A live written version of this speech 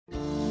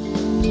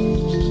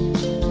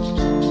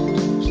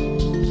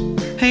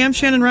Hi, I'm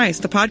Shannon Rice,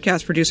 the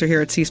podcast producer here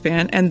at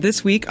C-SPAN, and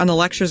this week on the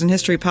Lectures in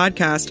History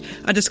podcast,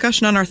 a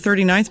discussion on our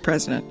 39th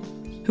president,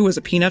 who was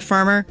a peanut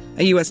farmer,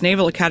 a U.S.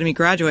 Naval Academy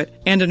graduate,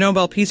 and a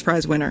Nobel Peace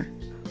Prize winner.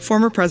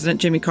 Former President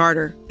Jimmy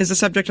Carter is the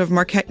subject of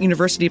Marquette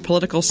University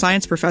political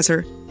science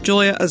professor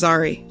Julia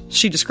Azari.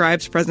 She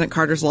describes President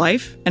Carter's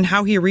life and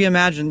how he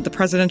reimagined the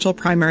presidential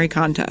primary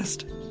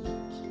contest.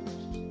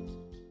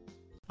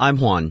 I'm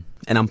Juan,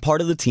 and I'm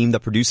part of the team that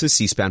produces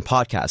C-SPAN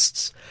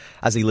podcasts.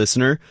 As a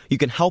listener, you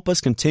can help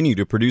us continue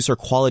to produce our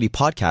quality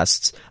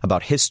podcasts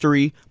about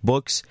history,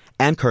 books,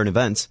 and current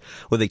events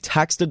with a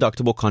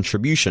tax-deductible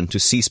contribution to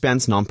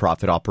C-SPAN's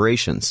nonprofit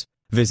operations.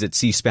 Visit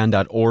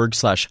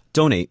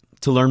cspan.org/donate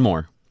to learn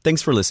more.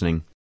 Thanks for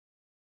listening.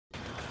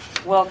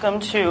 Welcome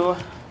to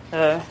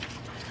the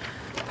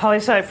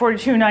Poli-Sci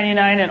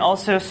 4299 and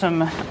also some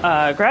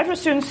graduate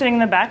students sitting in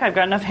the back. I've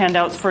got enough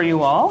handouts for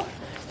you all.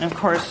 And, of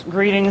course,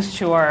 greetings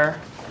to our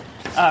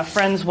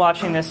friends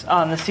watching this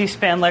on the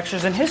C-SPAN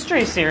Lectures in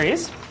History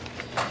series.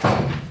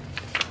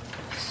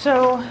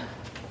 So,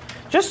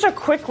 just a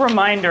quick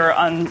reminder,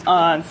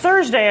 on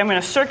Thursday I'm going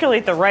to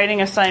circulate the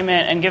writing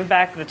assignment and give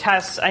back the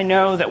tests. I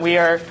know that we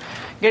are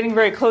getting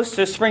very close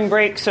to spring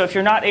break, so if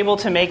you're not able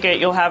to make it,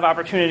 you'll have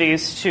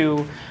opportunities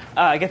to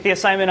get the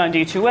assignment on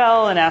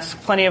D2L and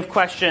ask plenty of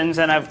questions,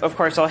 and of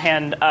course I'll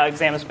hand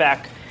exams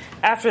back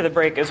after the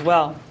break as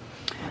well.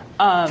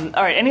 All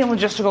right, any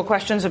logistical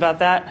questions about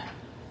that?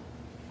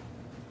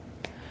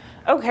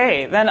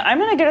 Okay, then I'm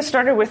going to get us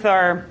started with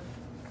our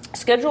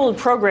scheduled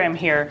program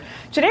here.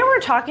 Today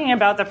we're talking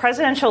about the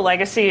presidential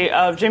legacy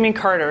of Jimmy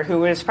Carter, who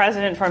was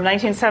president from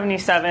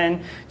 1977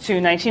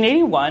 to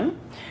 1981.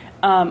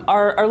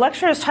 Our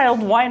lecture is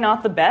titled Why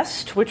Not the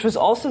Best, which was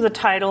also the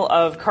title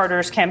of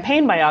Carter's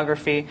campaign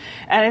biography,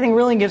 and I think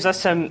really gives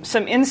us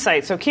some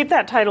insight. So keep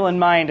that title in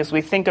mind as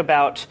we think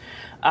about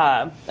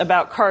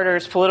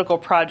Carter's political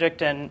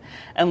project and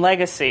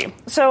legacy.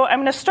 So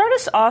I'm going to start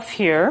us off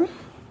here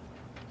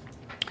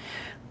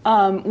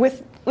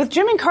with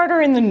Jimmy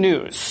Carter in the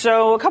news.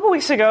 So a couple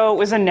weeks ago, it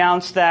was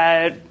announced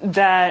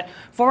that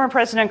former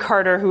President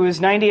Carter, who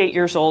is 98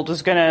 years old,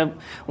 was going to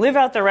live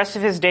out the rest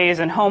of his days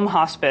in home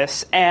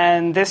hospice.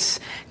 And this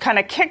kind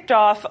of kicked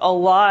off a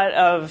lot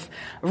of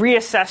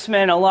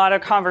reassessment, a lot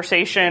of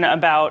conversation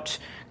about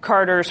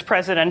Carter's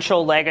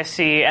presidential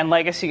legacy and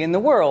legacy in the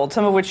world,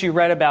 some of which you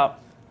read about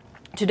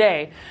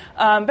today.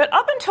 But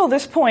up until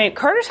this point,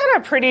 Carter's had a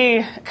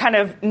pretty kind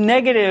of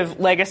negative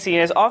legacy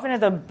and is often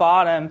at the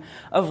bottom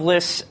of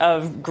lists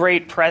of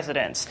great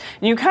presidents.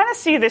 And you kind of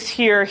see this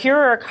here. Here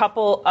are a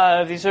couple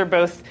of, these are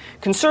both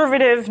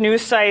conservative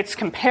news sites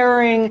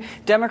comparing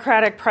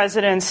Democratic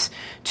presidents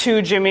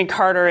to Jimmy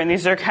Carter, and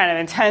these are kind of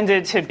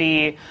intended to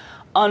be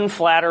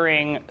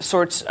unflattering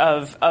sorts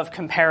of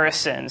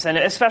comparisons. And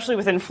especially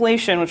with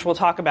inflation, which we'll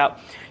talk about,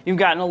 you've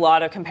gotten a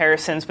lot of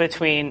comparisons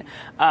between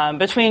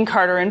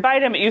Carter and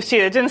Biden. But you see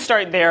it didn't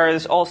start there.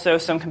 There's also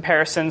some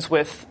comparisons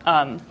with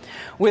Barack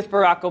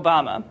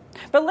Obama.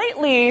 But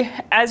lately,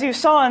 as you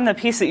saw in the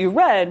piece that you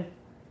read,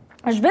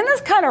 there's been this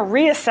kind of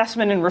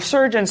reassessment and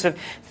resurgence of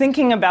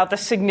thinking about the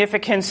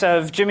significance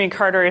of Jimmy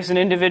Carter as an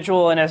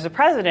individual and as a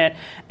president,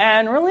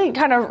 and really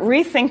kind of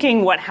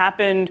rethinking what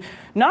happened,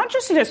 not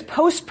just in his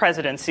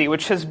post-presidency,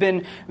 which has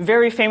been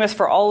very famous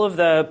for all of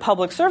the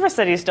public service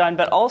that he's done,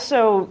 but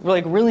also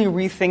like really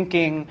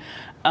rethinking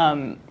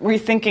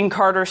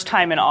Carter's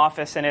time in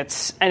office and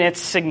its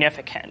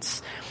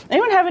significance.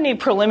 Anyone have any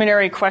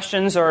preliminary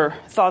questions or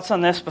thoughts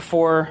on this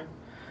before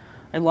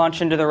I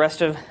launch into the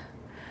rest of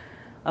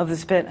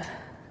this bit?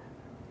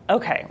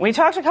 Okay, we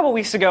talked a couple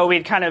weeks ago.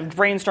 We'd kind of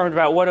brainstormed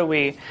about what do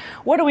we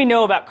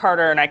know about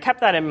Carter, and I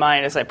kept that in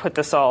mind as I put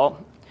this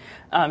all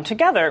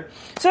together.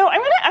 So I'm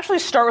going to actually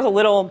start with a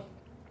little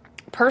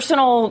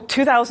personal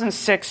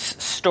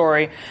 2006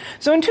 story.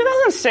 So in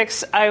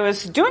 2006, I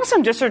was doing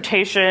some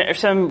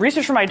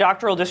research for my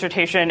doctoral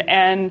dissertation,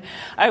 and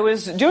I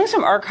was doing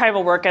some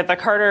archival work at the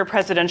Carter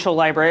Presidential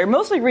Library,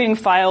 mostly reading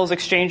files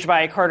exchanged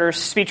by Carter's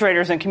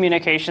speechwriters and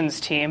communications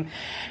team.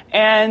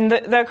 And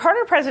the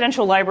Carter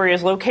Presidential Library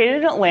is located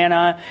in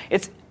Atlanta.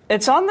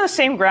 It's on the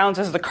same grounds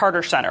as the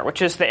Carter Center,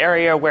 which is the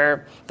area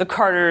where the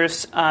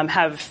Carters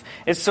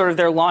it's sort of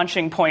their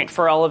launching point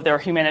for all of their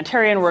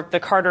humanitarian work. The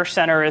Carter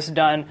Center has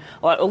done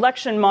a lot of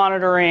election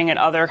monitoring and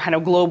other kind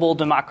of global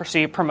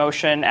democracy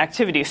promotion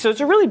activities. So it's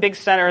a really big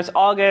center. It's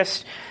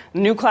August. The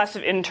new class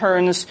of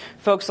interns,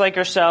 folks like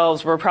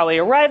yourselves, were probably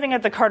arriving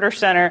at the Carter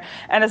Center.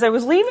 And as I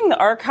was leaving the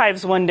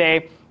archives one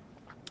day,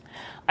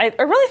 I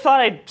really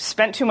thought I'd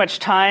spent too much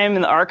time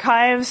in the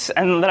archives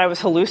and that I was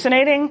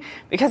hallucinating,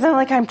 because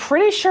I'm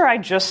pretty sure I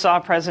just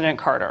saw President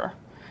Carter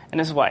and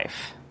his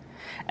wife.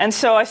 And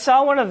so I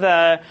saw one of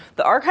the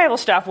archival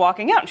staff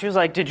walking out, and she was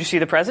like, "Did you see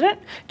the president?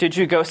 Did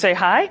you go say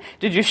hi?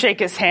 Did you shake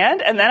his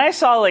hand?" And then I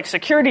saw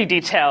security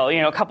detail,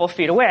 a couple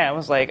feet away, and I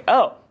was like,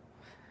 "Oh,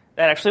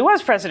 that actually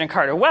was President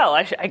Carter. Well,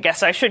 I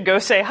guess I should go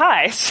say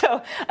hi."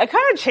 So I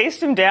kind of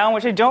chased him down,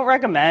 which I don't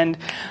recommend,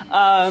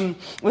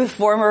 with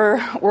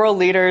former world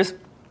leaders.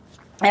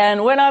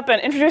 And went up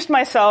and introduced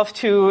myself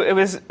to, it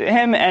was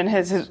him and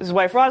his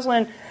wife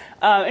Rosalind,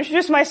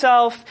 introduced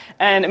myself,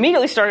 and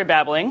immediately started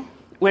babbling,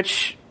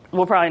 which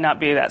will probably not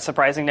be that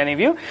surprising to any of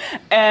you,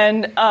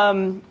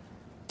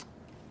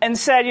 and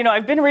said,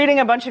 I've been reading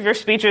a bunch of your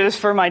speeches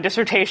for my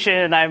dissertation,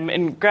 and I'm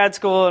in grad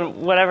school and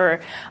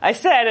whatever I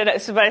said.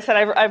 But I said,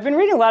 I've been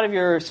reading a lot of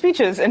your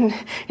speeches. And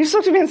he just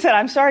looked at me and said,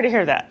 I'm sorry to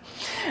hear that,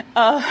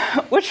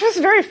 which was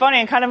very funny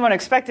and kind of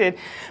unexpected.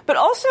 But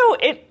also,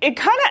 it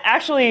kind of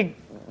actually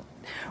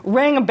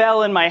rang a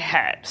bell in my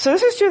head. So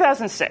this is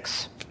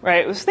 2006,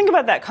 right? Let's think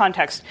about that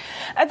context.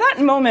 At that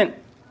moment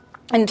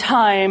in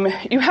time,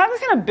 you have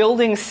this kind of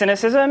building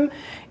cynicism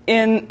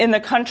in the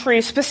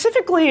country.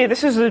 Specifically,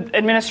 this is the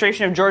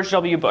administration of George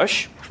W.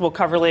 Bush, which we'll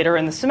cover later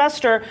in the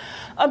semester,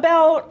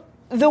 about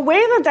the way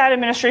that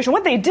administration,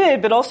 what they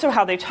did, but also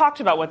how they talked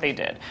about what they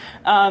did.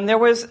 There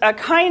was a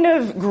kind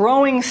of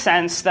growing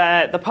sense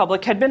that the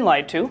public had been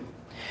lied to,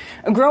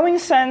 a growing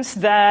sense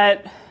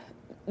that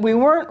we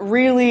weren't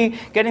really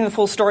getting the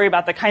full story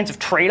about the kinds of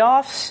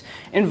trade-offs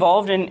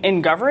involved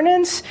in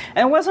governance, and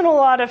there wasn't a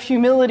lot of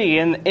humility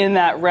in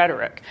that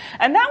rhetoric.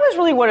 And that was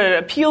really what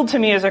appealed to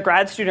me as a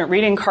grad student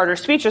reading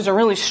Carter's speeches and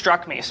really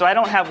struck me. So I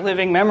don't have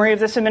living memory of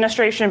this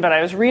administration, but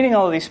I was reading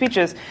all of these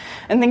speeches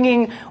and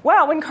thinking,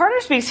 wow, when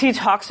Carter speaks, he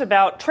talks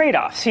about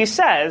trade-offs. He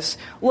says,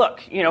 look,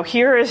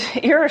 here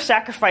are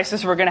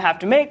sacrifices we're going to have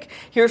to make.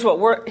 Here's what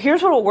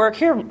will work.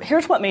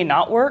 Here's what may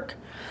not work.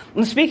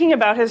 And speaking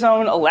about his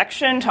own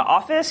election to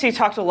office, he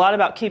talked a lot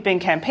about keeping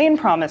campaign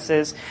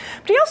promises.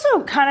 But he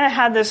also kind of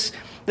had this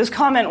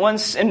comment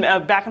once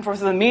back and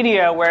forth with the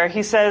media where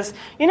he says,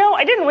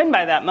 I didn't win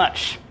by that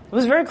much. It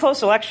was a very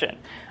close election.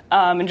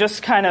 And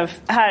just kind of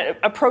had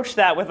approached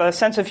that with a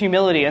sense of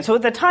humility. And so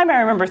at the time I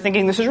remember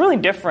thinking this is really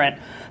different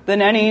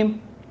than any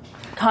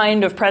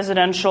kind of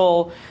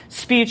presidential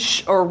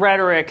speech or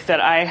rhetoric that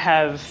I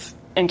have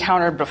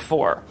encountered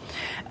before.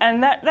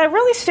 And that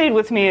really stayed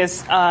with me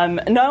as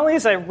not only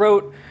as I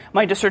wrote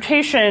my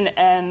dissertation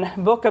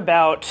and book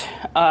about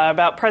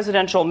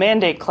presidential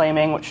mandate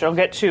claiming, which I'll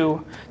get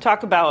to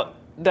talk about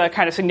the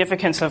kind of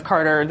significance of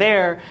Carter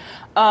there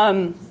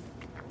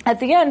at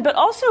the end, but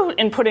also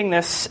in putting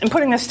this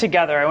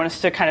together, I want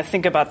us to kind of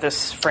think about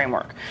this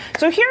framework.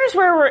 So here's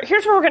where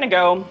we're going to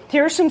go.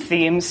 Here are some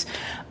themes.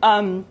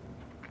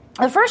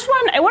 The first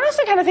one, I want us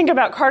to kind of think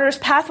about Carter's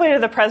pathway to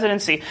the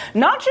presidency,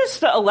 not just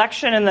the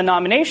election and the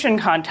nomination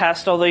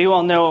contest, although you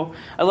all know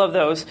I love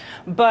those,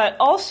 but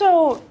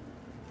also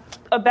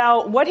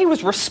about what he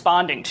was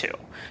responding to.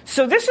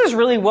 So this is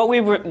really what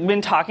we've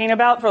been talking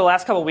about for the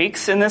last couple of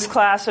weeks in this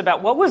class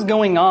about what was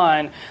going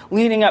on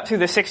leading up through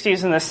the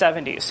 60s and the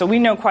 70s. So we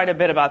know quite a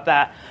bit about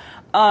that.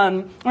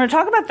 I'm going to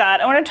talk about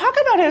that. I want to talk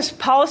about his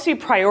policy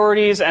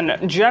priorities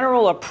and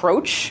general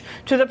approach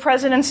to the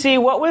presidency,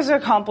 what was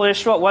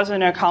accomplished, what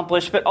wasn't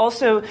accomplished, but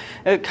also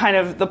kind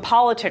of the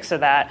politics of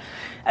that.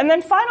 And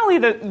then finally,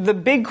 the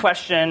big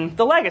question,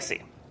 the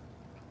legacy.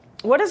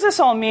 What does this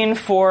all mean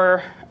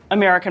for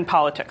American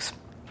politics?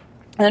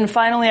 And then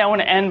finally, I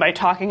want to end by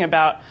talking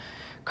about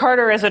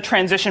Carter as a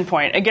transition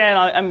point. Again,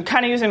 I'm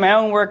kind of using my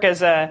own work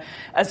as a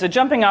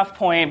jumping off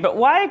point, but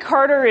why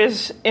Carter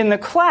is in the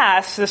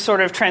class this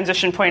sort of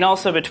transition point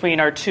also between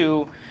our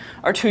two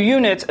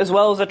units, as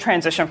well as a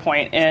transition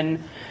point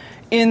in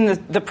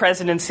the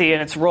presidency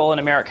and its role in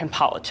American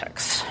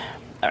politics.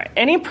 All right.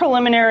 Any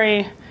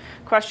preliminary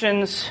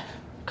questions,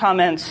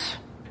 comments,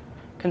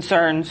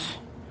 concerns?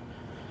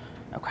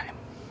 Okay.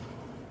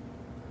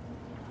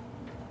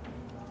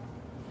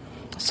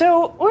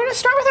 So we're going to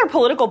start with our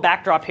political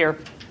backdrop here.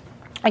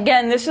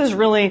 Again, this is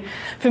really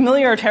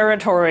familiar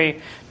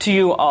territory to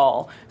you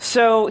all.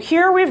 So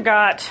here we've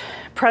got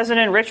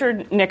President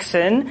Richard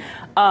Nixon,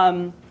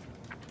 the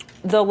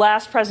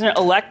last president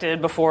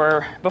elected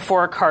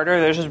before Carter.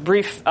 There's this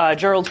brief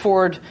Gerald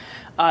Ford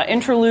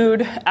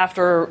interlude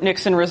after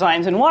Nixon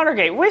resigns in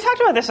Watergate. We talked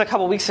about this a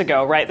couple weeks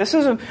ago, right? This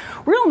is a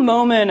real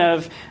moment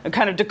of a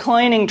kind of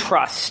declining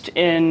trust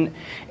in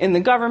the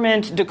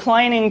government,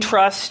 declining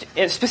trust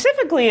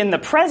specifically in the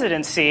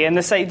presidency, and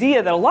this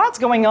idea that a lot's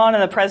going on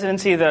in the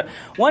presidency, that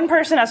one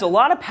person has a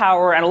lot of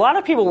power and a lot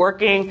of people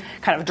working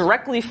kind of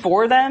directly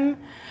for them,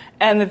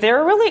 and that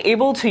they're really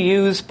able to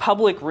use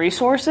public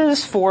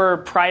resources for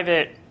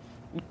private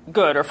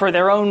good or for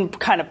their own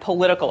kind of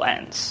political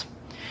ends.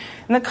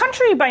 In the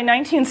country by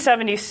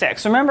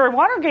 1976, remember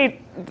Watergate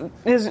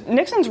is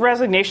Nixon's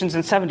resignation's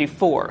in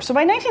 74. So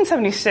by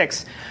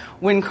 1976,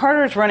 when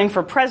Carter's running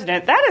for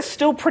president, that is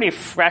still pretty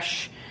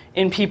fresh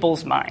in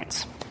people's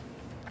minds.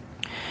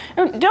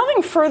 Now,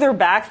 delving further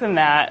back than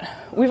that,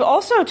 we've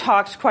also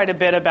talked quite a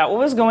bit about what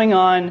was going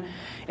on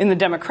in the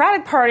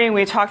Democratic Party, and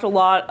we talked a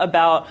lot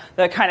about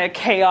the kind of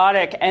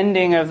chaotic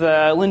ending of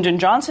the Lyndon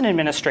Johnson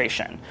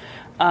administration.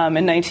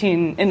 In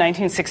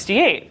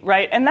 1968,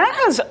 right? And that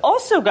has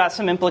also got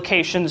some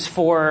implications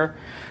for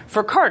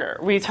Carter.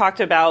 We talked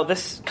about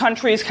this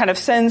country's kind of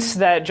sense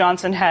that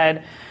Johnson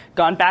had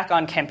gone back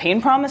on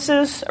campaign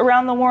promises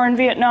around the war in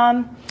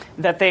Vietnam,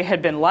 that they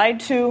had been lied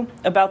to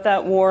about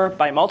that war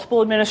by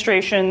multiple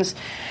administrations.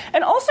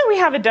 And also we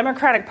have a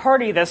Democratic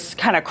Party that's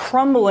kind of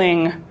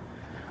crumbling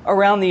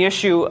around the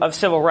issue of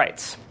civil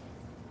rights.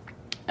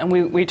 And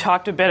we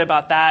talked a bit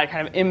about that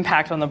kind of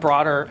impact on the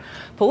broader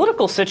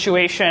political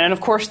situation. And,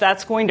 of course,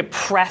 that's going to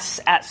press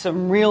at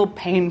some real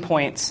pain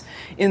points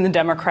in the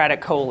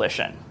Democratic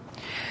coalition.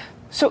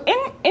 So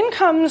in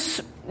comes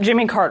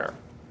Jimmy Carter.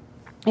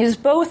 He's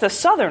both a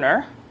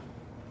Southerner,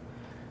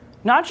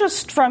 not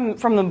just from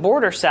the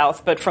border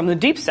South, but from the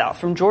deep South,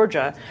 from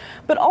Georgia,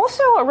 but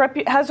also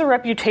has a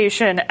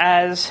reputation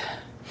as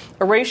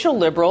a racial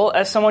liberal,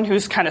 as someone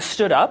who's kind of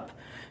stood up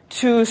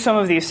to some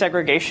of these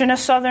segregationist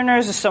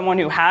Southerners, as someone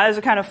who has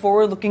a kind of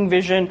forward-looking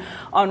vision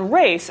on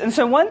race. And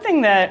so one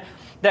thing that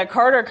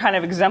Carter kind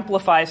of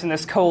exemplifies in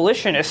this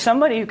coalition is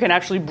somebody who can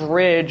actually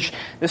bridge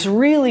this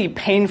really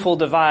painful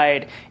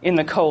divide in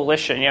the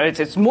coalition. You know,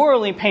 it's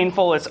morally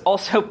painful, it's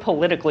also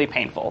politically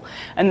painful.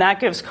 And that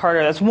gives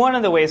Carter, that's one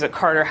of the ways that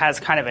Carter has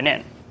kind of an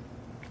in.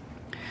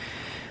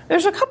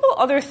 There's a couple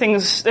other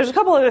things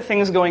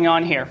going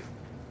on here.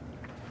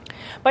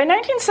 By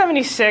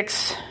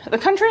 1976, the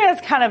country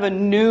has kind of a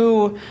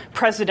new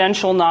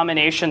presidential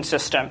nomination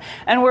system.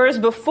 And whereas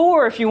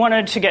before, if you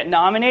wanted to get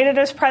nominated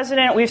as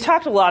president, we've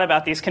talked a lot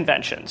about these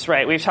conventions,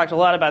 right? We've talked a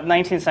lot about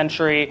 19th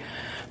century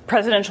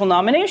presidential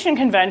nomination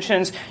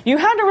conventions. You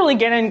had to really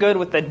get in good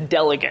with the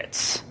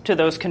delegates to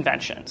those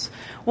conventions.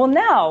 Well,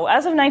 now,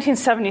 as of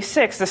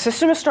 1976, the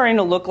system is starting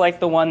to look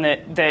like the one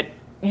that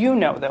you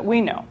know, that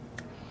we know.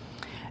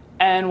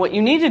 And what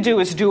you need to do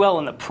is do well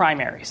in the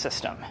primary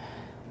system.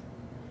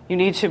 You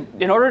need to,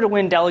 in order to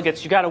win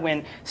delegates, you got to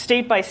win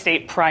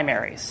state-by-state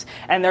primaries.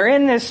 And they're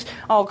in this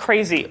all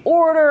crazy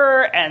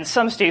order, and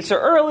some states are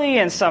early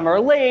and some are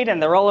late,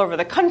 and they're all over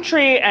the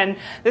country. And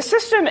the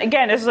system,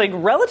 again, is like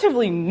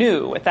relatively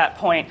new at that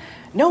point.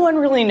 No one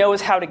really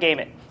knows how to game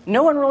it.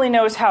 No one really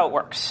knows how it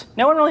works.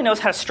 No one really knows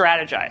how to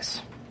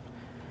strategize.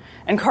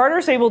 And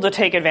Carter's able to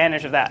take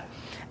advantage of that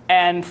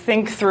and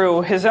think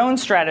through his own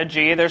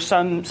strategy. There's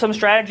some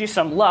strategy,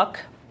 some luck.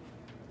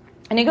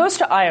 And he goes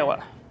to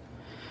Iowa.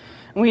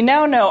 We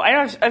now know,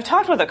 I've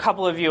talked with a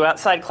couple of you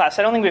outside class.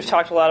 I don't think we've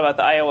talked a lot about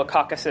the Iowa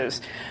caucuses,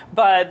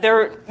 but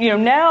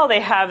now they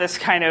have this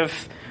kind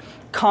of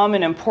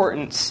common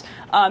importance.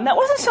 That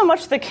wasn't so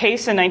much the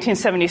case in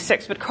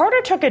 1976, but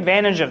Carter took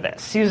advantage of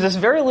this. He was this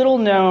very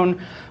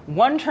little-known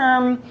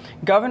one-term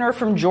governor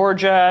from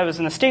Georgia, was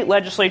in the state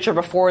legislature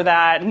before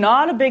that,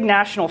 not a big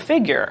national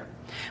figure.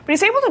 But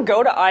he's able to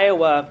go to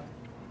Iowa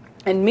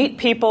and meet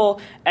people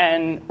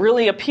and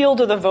really appeal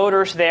to the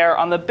voters there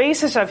on the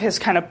basis of his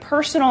kind of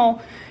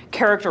personal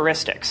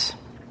characteristics.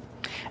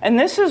 And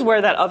this is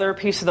where that other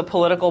piece of the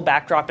political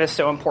backdrop is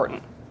so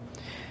important.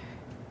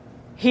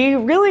 He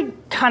really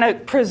kind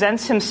of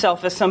presents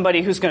himself as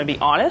somebody who's going to be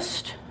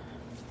honest,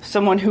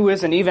 someone who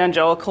is an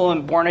evangelical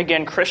and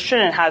born-again Christian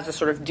and has a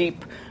sort of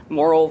deep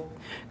moral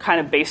kind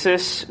of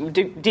basis,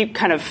 deep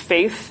kind of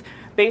faith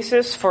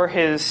basis for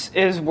his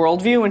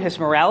worldview and his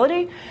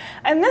morality.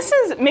 And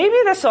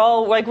this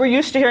all, like, we're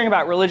used to hearing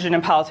about religion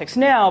and politics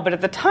now, but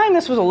at the time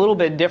this was a little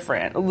bit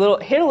different,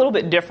 hit a little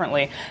bit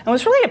differently, and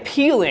was really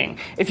appealing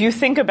if you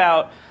think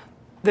about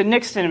the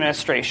Nixon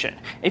administration,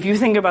 if you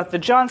think about the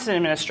Johnson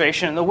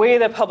administration and the way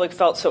the public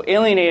felt so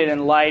alienated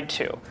and lied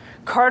to.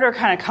 Carter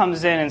kind of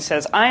comes in and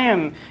says, I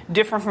am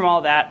different from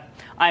all that.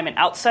 I'm an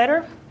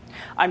outsider.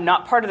 I'm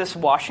not part of this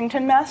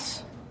Washington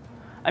mess.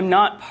 I'm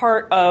not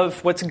part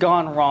of what's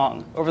gone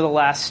wrong over the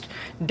last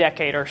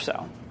decade or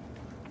so.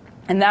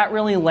 And that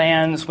really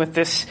lands with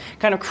this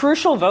kind of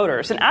crucial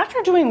voters. And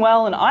after doing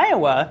well in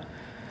Iowa,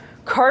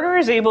 Carter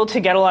is able to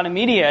get a lot of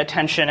media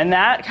attention, and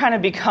that kind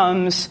of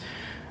becomes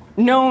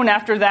known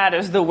after that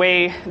as the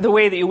way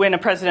that you win a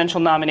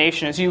presidential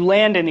nomination is you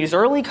land in these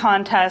early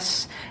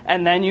contests,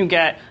 and then you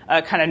get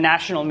a kind of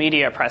national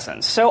media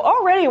presence. So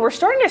already we're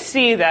starting to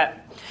see that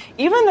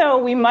even though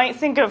we might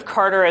think of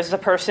Carter as the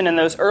person in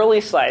those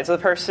early slides, the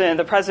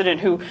president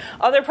who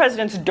other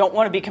presidents don't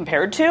want to be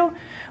compared to,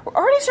 we're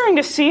already starting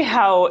to see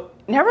how,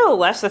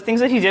 nevertheless, the things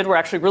that he did were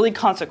actually really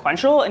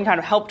consequential and kind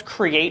of helped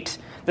create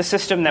the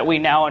system that we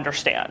now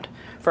understand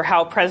for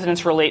how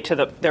presidents relate to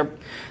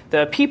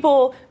the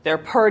people, their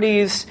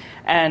parties,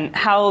 and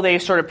how they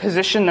sort of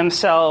position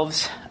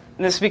themselves.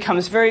 This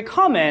becomes very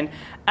common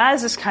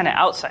as this kind of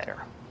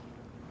outsider.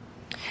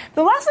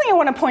 The last thing I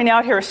want to point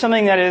out here is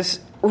something that is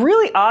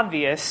really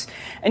obvious,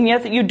 and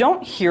yet that you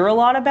don't hear a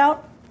lot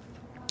about,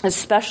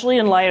 especially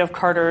in light of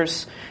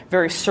Carter's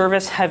very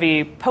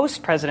service-heavy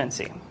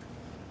post-presidency.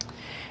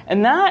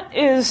 And that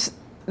is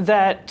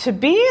that to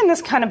be in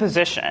this kind of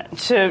position,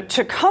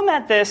 to come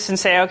at this and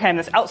say, okay, I'm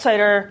this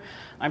outsider,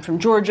 I'm from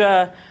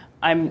Georgia,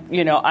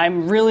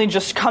 I'm really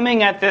just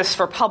coming at this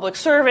for public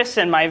service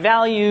and my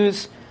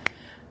values.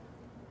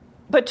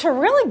 But to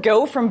really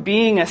go from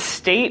being a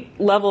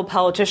state-level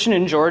politician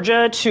in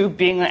Georgia to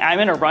being like, I'm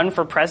going to run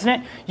for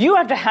president, you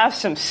have to have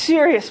some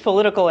serious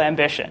political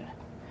ambition.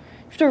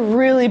 You have to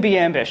really be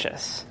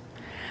ambitious.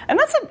 And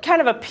that's a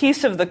kind of a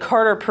piece of the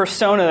Carter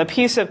persona, the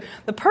piece of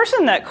the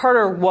person that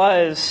Carter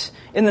was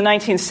in the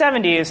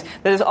 1970s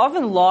that is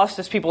often lost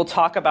as people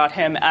talk about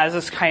him as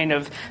this kind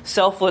of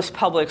selfless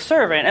public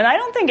servant. And I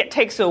don't think it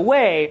takes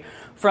away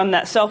from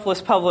that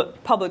selfless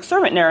public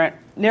servant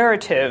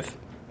narrative.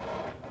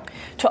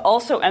 to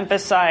also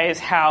emphasize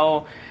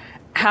how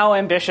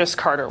ambitious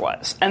Carter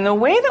was. And the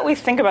way that we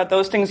think about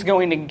those things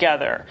going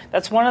together,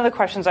 that's one of the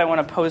questions I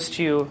want to pose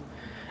to you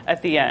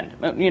at the end.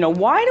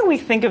 Why do we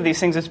think of these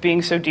things as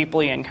being so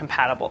deeply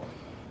incompatible?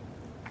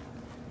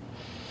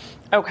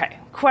 Okay,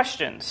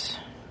 questions.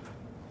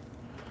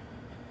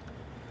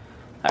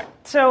 All right,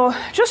 so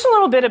just a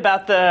little bit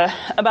about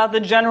the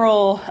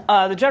general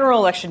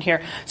election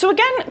here. So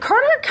again,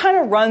 Carter kind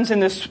of runs in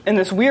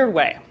this weird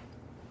way.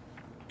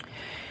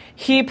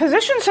 He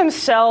positions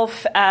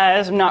himself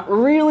as not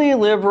really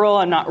liberal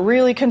and not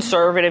really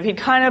conservative. He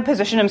kind of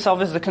positioned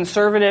himself as the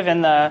conservative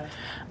in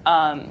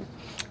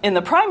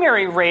the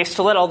primary race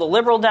to let all the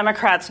liberal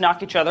Democrats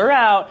knock each other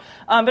out.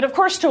 But of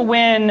course, to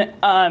win,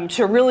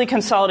 to really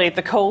consolidate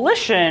the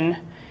coalition,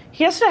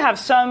 he has to have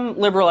some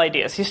liberal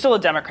ideas. He's still a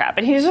Democrat,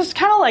 but he's just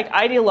kind of like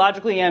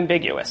ideologically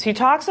ambiguous. He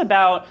talks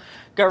about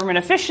government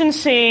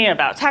efficiency,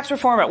 about tax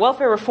reform, about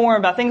welfare reform,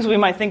 about things we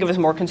might think of as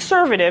more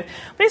conservative.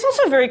 But he's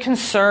also very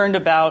concerned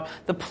about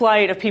the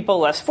plight of people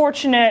less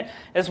fortunate.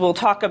 As we'll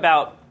talk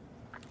about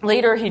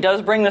later, he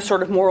does bring this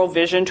sort of moral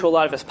vision to a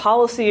lot of his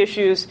policy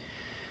issues.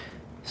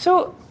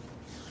 So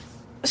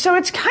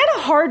it's kind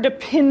of hard to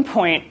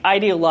pinpoint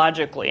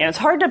ideologically, and it's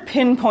hard to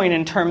pinpoint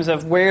in terms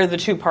of where the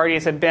two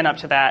parties had been up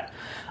to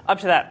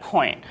that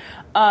point.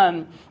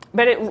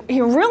 But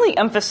he really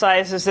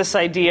emphasizes this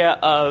idea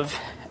of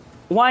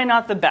why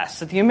not the best?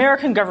 That the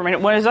American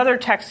government, one of his other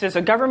texts is,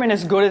 a government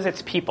as good as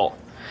its people.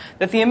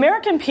 That the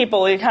American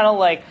people, he kind of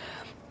like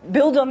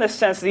builds on this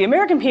sense that the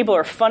American people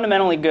are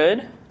fundamentally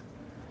good.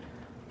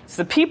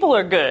 So the people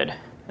are good, and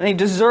they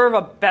deserve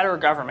a better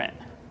government.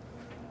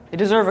 They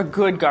deserve a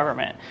good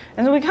government.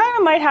 And so we kind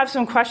of might have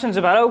some questions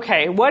about,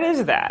 okay, what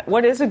is that?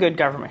 What is a good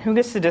government? Who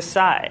gets to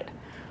decide?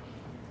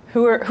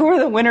 Who are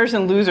the winners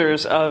and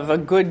losers of a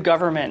good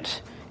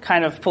government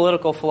kind of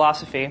political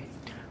philosophy?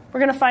 We're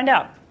going to find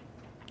out.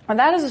 And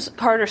that is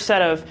Carter's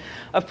set of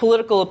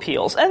political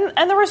appeals.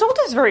 And the result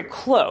is very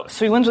close.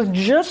 So he wins with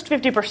just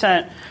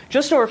 50%,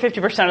 just over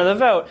 50% of the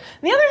vote.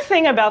 And the other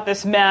thing about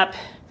this map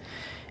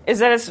is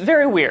that it's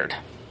very weird.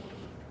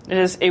 It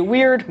is a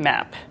weird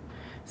map.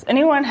 Does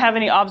anyone have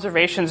any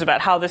observations about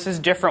how this is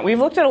different? We've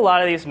looked at a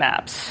lot of these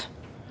maps,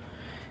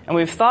 and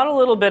we've thought a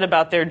little bit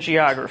about their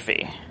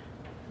geography.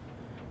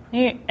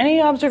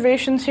 Any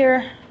observations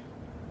here?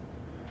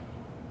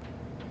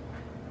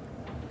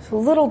 It's a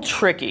little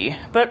tricky,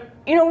 but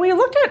normally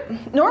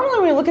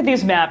when we look at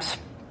these maps,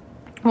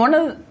 one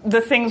of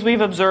the things we've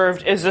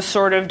observed is this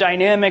sort of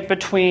dynamic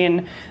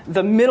between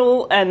the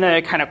middle and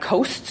the kind of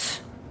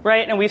coasts,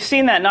 right? And we've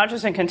seen that not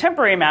just in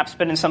contemporary maps,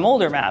 but in some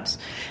older maps.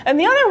 And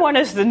the other one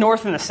is the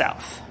north and the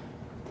south.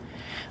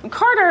 And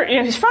Carter,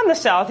 he's from the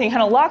south, he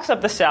kind of locks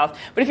up the south.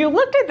 But if you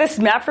looked at this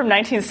map from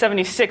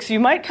 1976, you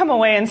might come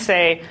away and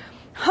say,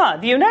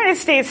 the United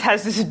States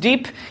has this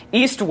deep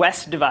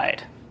east-west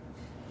divide.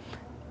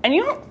 And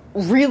you don't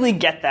really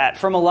get that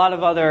from a lot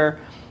of other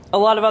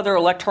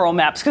electoral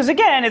maps, because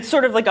again, it's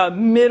sort of like a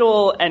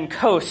middle and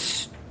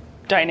coast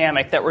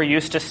dynamic that we're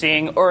used to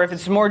seeing, or if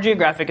it's more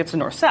geographic, it's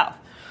north-south.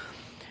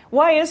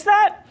 Why is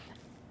that?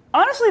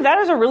 Honestly, that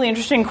is a really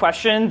interesting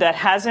question that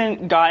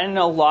hasn't gotten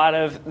a lot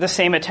of the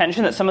same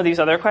attention that some of these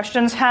other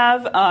questions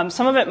have.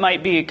 Some of it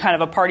might be kind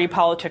of a party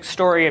politics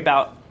story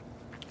about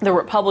the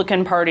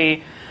Republican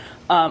Party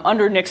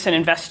under Nixon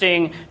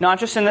investing not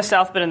just in the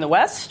South but in the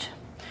West.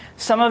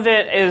 Some of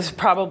it is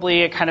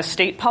probably a kind of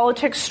state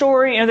politics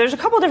story. There's a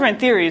couple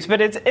different theories,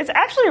 but it's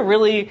actually a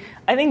really,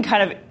 I think,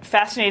 kind of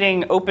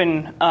fascinating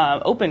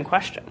open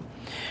question.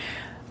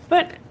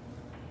 But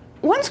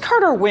once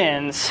Carter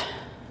wins,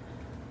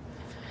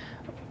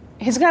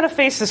 he's got to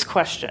face this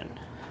question.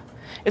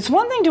 It's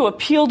one thing to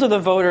appeal to the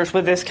voters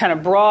with this kind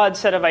of broad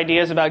set of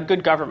ideas about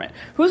good government.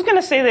 Who's going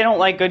to say they don't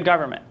like good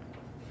government?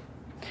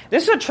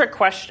 This is a trick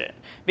question,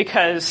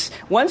 because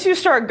once you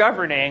start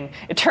governing,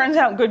 it turns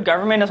out good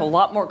government is a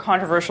lot more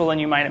controversial than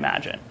you might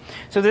imagine.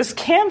 So this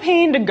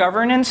campaign to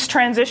governance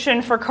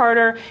transition for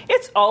Carter,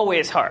 it's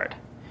always hard.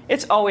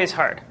 It's always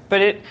hard.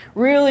 But it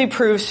really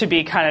proves to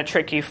be kind of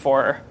tricky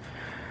for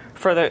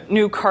the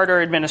new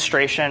Carter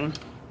administration.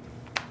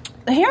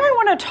 Here I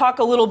want to talk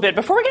a little bit,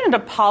 before we get into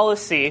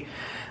policy,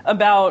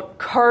 about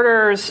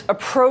Carter's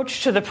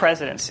approach to the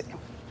presidency.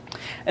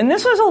 And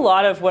this was a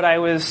lot of what I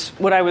was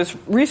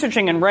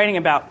researching and writing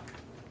about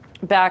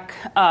back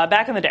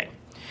in the day.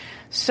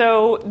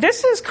 So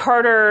this is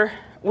Carter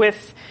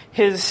with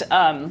his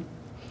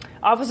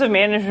Office of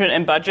Management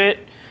and Budget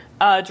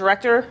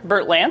director,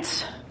 Bert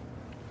Lance,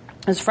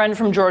 his friend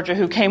from Georgia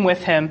who came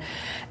with him.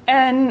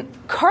 And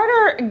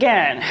Carter,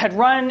 again, had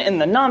run in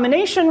the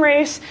nomination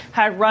race,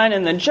 had run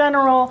in the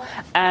general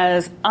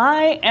as,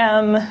 I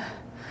am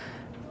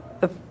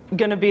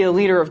going to be a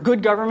leader of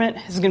good government.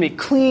 This is going to be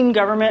clean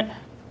government.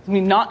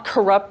 Not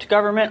corrupt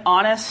government,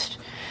 honest.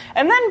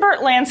 And then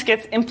Bert Lance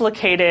gets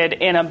implicated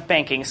in a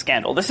banking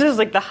scandal. This is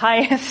like the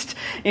highest,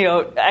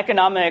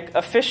 economic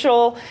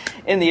official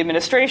in the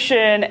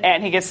administration,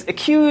 and he gets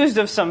accused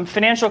of some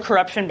financial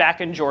corruption back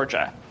in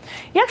Georgia.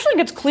 He actually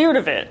gets cleared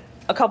of it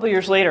a couple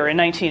years later in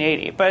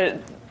 1980, but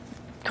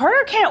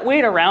Carter can't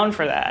wait around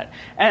for that.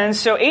 And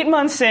so 8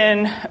 months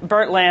in,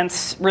 Burt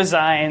Lance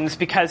resigns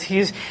because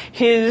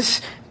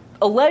his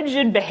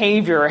alleged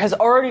behavior has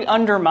already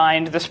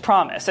undermined this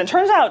promise. And it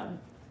turns out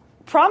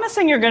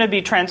promising you're going to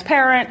be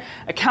transparent,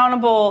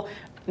 accountable,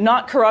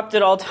 not corrupt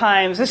at all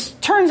times, this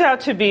turns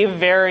out to be a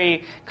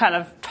very kind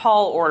of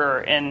tall order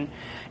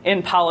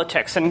in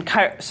politics. And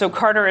so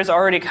Carter has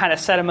already kind of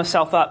set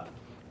himself up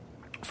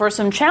for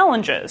some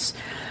challenges.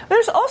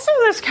 There's also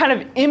this kind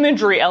of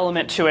imagery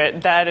element to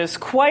it that is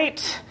quite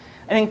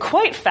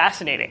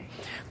fascinating.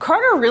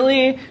 Carter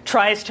really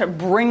tries to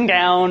bring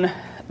down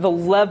the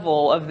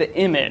level of the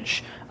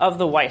image of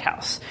the White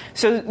House.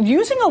 So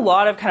using a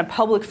lot of kind of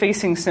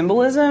public-facing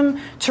symbolism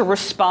to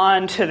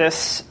respond to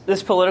this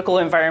political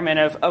environment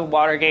of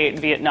Watergate,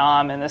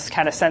 Vietnam, and this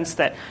kind of sense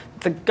that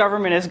the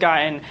government has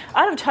gotten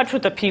out of touch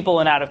with the people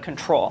and out of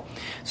control.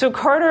 So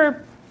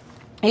Carter,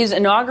 he's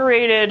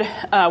inaugurated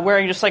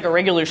wearing just like a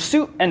regular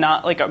suit and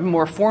not like a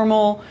more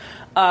formal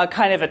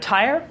kind of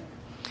attire.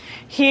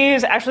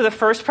 He's actually the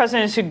first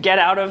president to get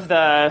out of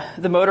the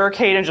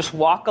motorcade and just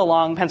walk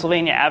along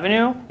Pennsylvania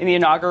Avenue in the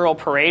inaugural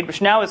parade,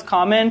 which now is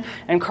common,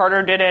 and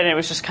Carter did it, and it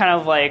was just kind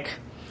of like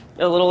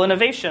a little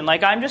innovation,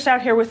 like, I'm just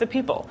out here with the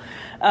people.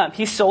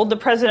 He sold the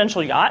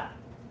presidential yacht,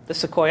 the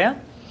Sequoia,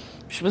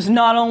 which was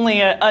not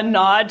only a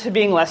nod to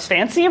being less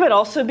fancy, but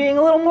also being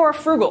a little more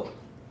frugal,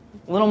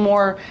 a little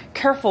more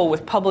careful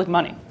with public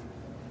money,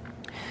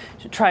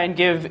 to try and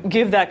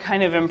give that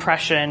kind of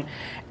impression.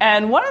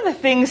 And one of the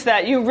things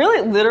that you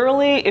really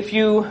literally, if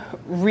you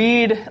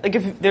read, like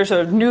if there's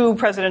a new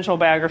presidential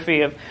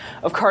biography of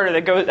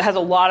Carter that has a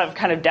lot of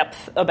kind of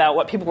depth about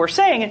what people were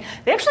saying, and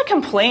they actually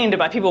complained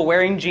about people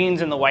wearing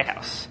jeans in the White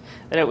House.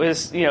 That it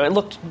was, it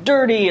looked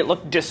dirty, it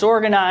looked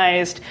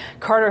disorganized.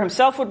 Carter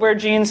himself would wear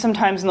jeans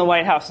sometimes in the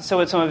White House, and so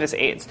would some of his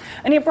aides.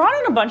 And he brought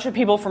in a bunch of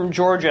people from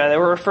Georgia that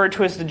were referred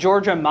to as the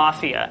Georgia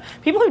Mafia,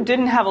 people who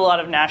didn't have a lot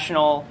of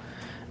national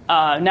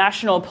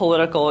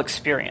political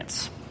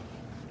experience.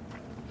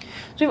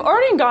 So we've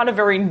already got a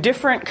very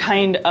different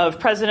kind of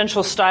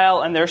presidential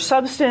style and their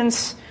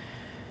substance,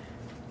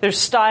 their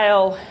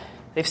style.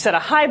 They've set a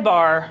high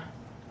bar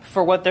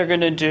for what they're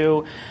going to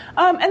do.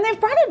 And they've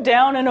brought it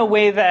down in a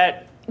way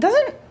that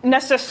doesn't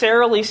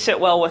necessarily sit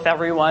well with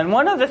everyone.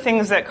 One of the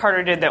things that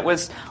Carter did that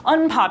was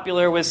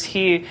unpopular was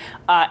he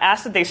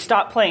asked that they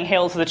stop playing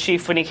Hail to the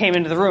Chief when he came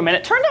into the room. And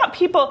it turned out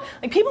people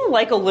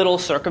like a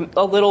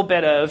little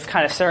bit of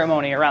kind of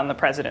ceremony around the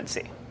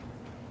presidency.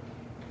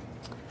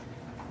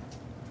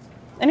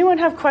 Anyone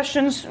have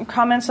questions,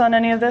 comments on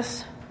any of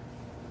this?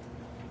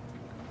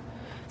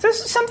 So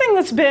this is something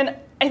that's been,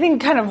 I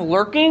think, kind of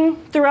lurking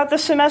throughout the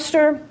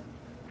semester.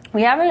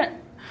 We haven't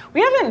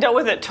dealt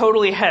with it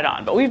totally head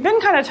on, but we've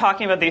been kind of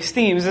talking about these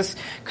themes, this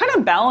kind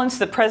of balance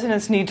that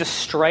presidents need to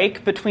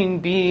strike between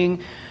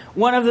being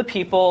one of the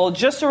people,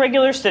 just a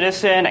regular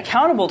citizen,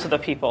 accountable to the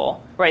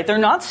people, right? They're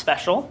not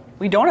special.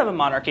 We don't have a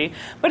monarchy.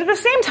 But at the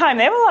same time,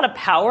 they have a lot of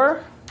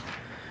power.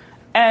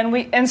 And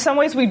in some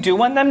ways, we do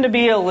want them to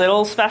be a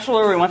little special,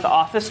 or we want the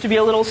office to be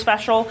a little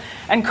special.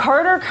 And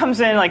Carter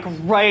comes in like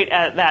right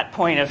at that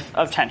point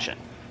of tension.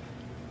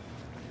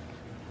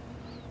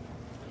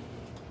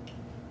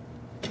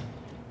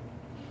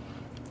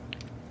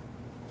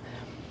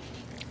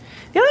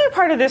 The other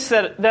part of this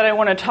that I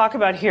want to talk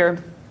about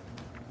here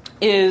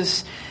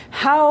is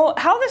how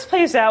this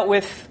plays out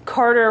with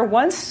Carter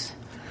once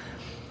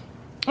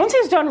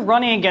he's done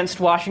running against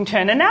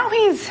Washington, and now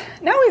he's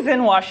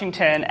in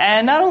Washington,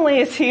 and not only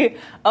is he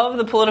of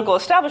the political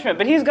establishment,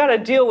 but he's got to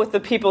deal with the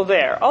people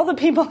there, all the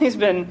people he's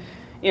been,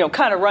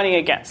 kind of running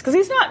against. Because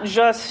he's not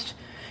just,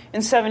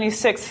 in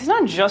 76, he's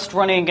not just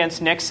running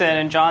against Nixon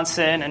and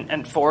Johnson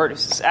and Ford,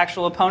 who's his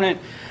actual opponent,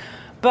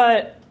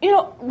 but,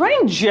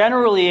 running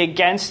generally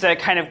against the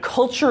kind of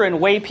culture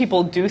and way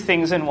people do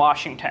things in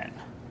Washington.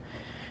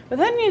 But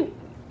then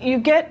you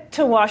get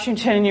to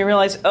Washington and you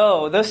realize,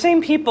 oh, those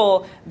same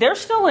people, they're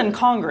still in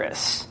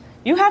Congress.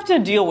 You have to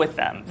deal with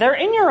them. They're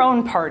in your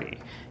own party.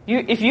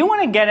 If you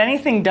want to get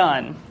anything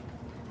done,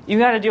 you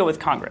got to deal with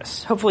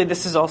Congress. Hopefully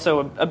this is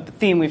also a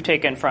theme we've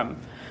taken from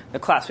the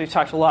class. We've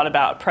talked a lot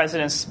about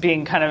presidents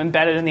being kind of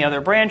embedded in the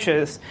other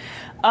branches.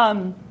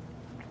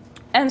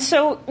 And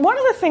so one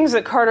of the things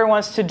that Carter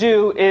wants to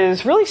do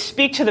is really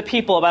speak to the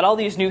people about all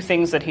these new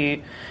things that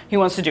he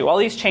wants to do, all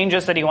these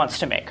changes that he wants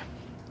to make.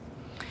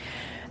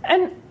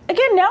 And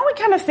again, now we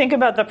kind of think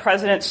about the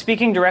president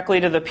speaking directly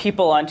to the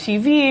people on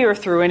TV or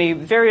through any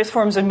various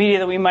forms of media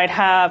that we might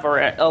have, or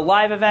a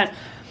live event.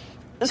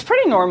 It's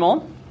pretty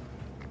normal.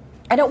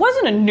 And it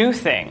wasn't a new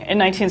thing in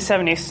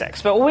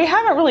 1976. But what we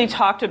haven't really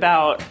talked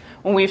about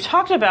when we've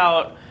talked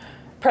about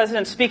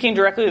presidents speaking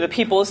directly to the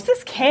people is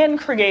this can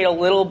create a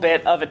little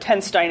bit of a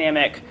tense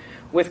dynamic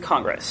with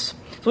Congress.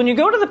 So when you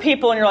go to the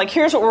people and you're like,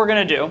 here's what we're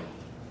going to do.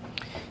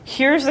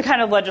 Here's the kind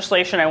of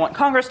legislation I want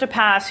Congress to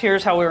pass.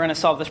 Here's how we're going to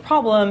solve this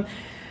problem.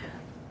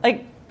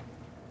 Like,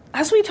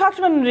 as we talked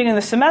about in the beginning of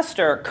the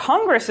semester,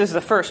 Congress is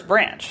the first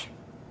branch.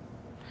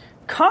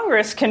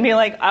 Congress can be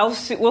like,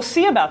 we'll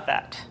see about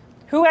that.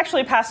 Who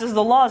actually passes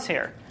the laws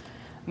here?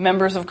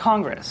 Members of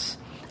Congress.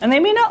 And they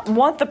may not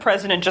want the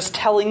president just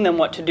telling them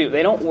what to do.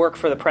 They don't work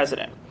for the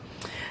president.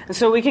 And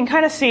so we can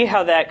kind of see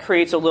how that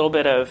creates a little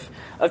bit of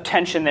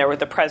tension there with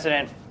the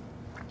president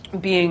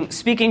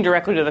speaking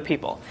directly to the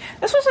people.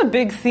 This was a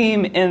big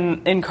theme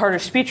in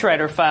Carter's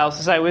speechwriter files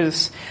as I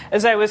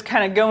was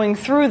kind of going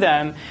through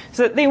them,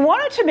 so that they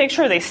wanted to make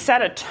sure they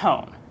set a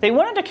tone. They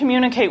wanted to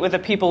communicate with the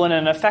people in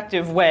an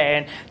effective way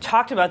and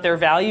talked about their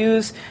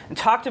values and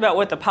talked about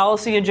what the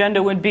policy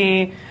agenda would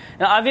be.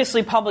 And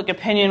obviously public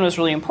opinion was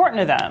really important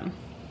to them.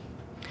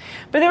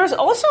 But there was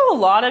also a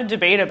lot of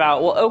debate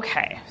about, well,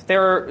 okay,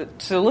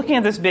 so looking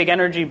at this big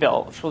energy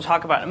bill, which we'll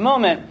talk about in a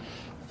moment,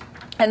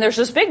 and there's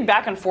this big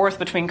back and forth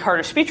between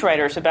Carter's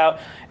speechwriters about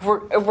if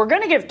we're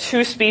going to give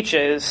 2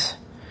 speeches,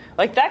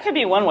 like that could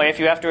be one way if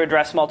you have to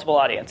address multiple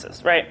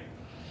audiences, right?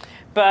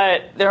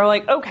 But they're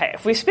like, okay,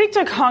 if we speak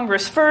to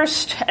Congress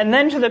first and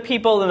then to the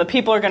people, then the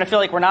people are going to feel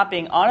like we're not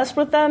being honest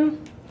with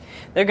them.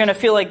 They're going to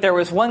feel like there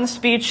was one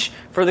speech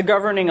for the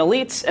governing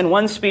elites and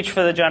one speech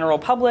for the general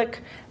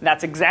public.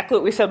 That's exactly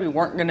what we said we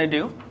weren't going to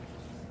do.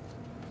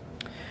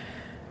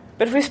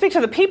 But if we speak to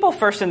the people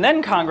first and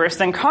then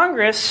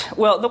Congress,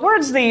 well, the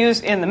words they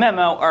use in the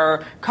memo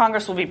are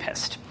Congress will be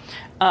pissed.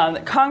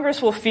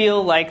 Congress will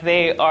feel like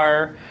they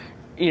are,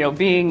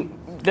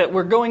 that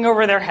we're going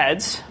over their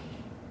heads.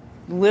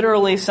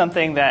 Literally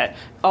something that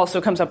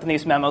also comes up in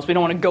these memos. We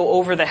don't want to go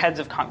over the heads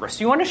of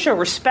Congress. You want to show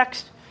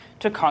respect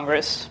to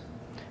Congress,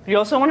 but you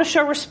also want to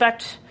show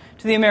respect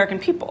to the American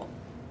people.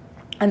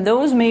 And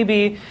those may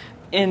be,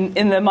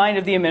 in the mind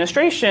of the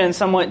administration,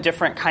 somewhat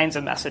different kinds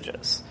of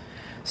messages.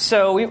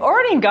 So we've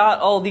already got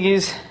all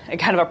these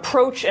kind of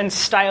approach and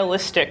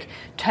stylistic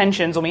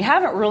tensions, and we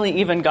haven't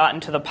really even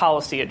gotten to the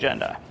policy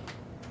agenda.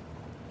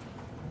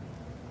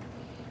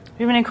 Do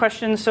you have any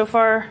questions so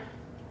far?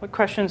 What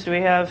questions do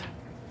we have?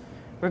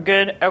 We're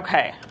good?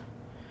 Okay.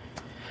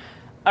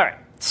 All right.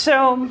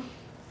 So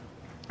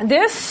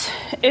this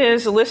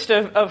is a list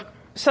of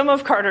some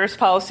of Carter's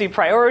policy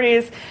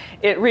priorities.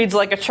 It reads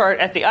like a chart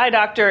at the eye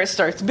doctor. It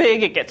starts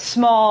big, it gets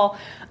small.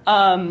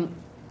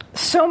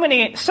 So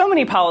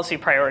many policy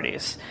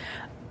priorities.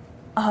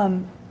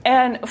 And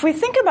if we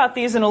think about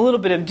these in a little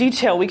bit of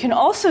detail, we can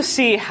also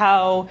see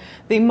how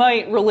they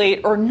might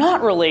relate or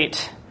not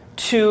relate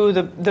to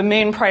the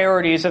main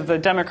priorities of the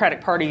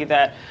Democratic Party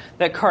that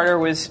Carter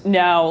was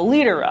now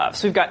leader of.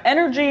 So we've got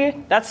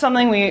energy. That's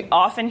something we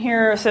often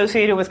hear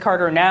associated with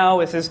Carter now,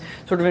 with his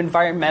sort of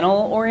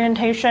environmental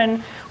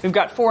orientation. We've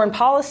got foreign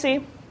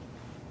policy.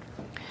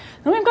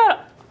 Then we've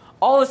got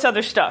all this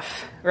other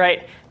stuff,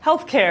 right?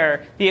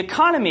 Healthcare, the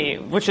economy,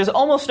 which is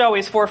almost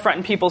always forefront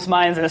in people's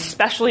minds, and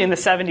especially in the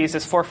 70s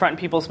is forefront in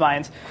people's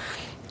minds.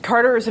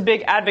 Carter is a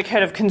big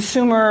advocate of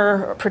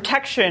consumer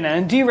protection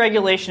and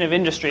deregulation of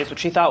industries,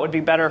 which he thought would be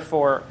better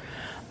for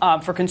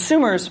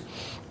consumers.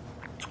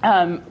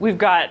 We've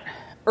got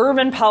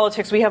urban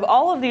politics. We have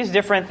all of these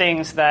different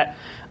things that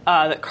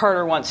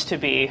Carter wants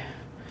to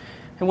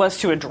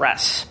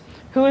address.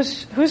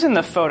 Who's in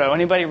the photo?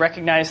 Anybody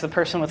recognize the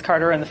person with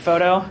Carter in the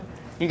photo?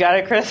 You got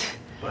it, Chris?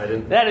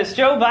 Biden. That is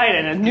Joe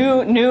Biden, a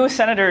new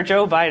Senator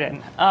Joe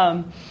Biden.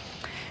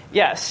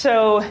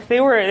 So they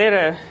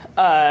had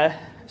a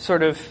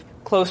sort of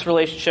close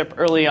relationship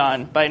early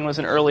on. Biden was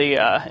an early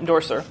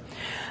endorser.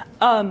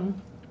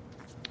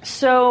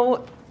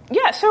 So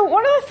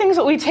one of the things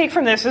that we take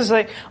from this is,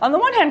 like, on the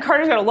one hand,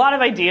 Carter's got a lot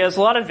of ideas,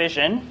 a lot of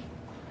vision,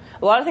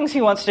 a lot of things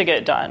he wants to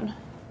get done.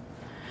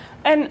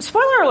 And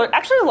spoiler alert,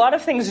 actually a lot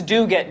of things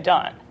do get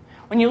done.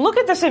 When you look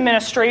at this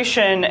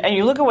administration and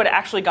you look at what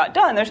actually got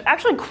done, there's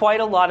actually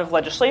quite a lot of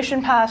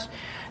legislation passed.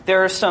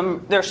 There's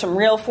some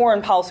real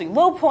foreign policy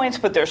low points,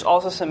 but there's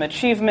also some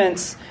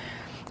achievements.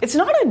 It's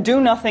not a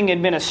do-nothing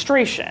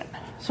administration.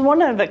 It's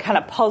one of the kind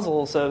of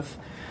puzzles of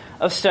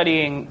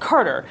studying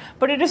Carter.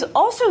 But it is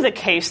also the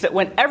case that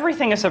when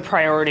everything is a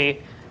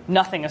priority,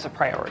 nothing is a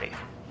priority.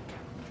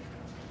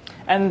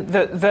 And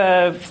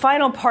the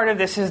final part of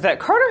this is that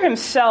Carter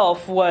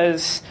himself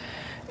was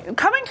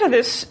coming to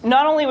this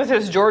not only with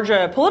his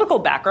Georgia political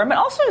background, but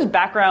also his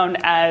background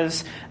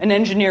as an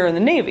engineer in the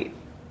Navy.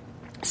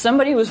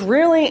 Somebody who was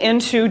really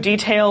into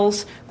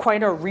details,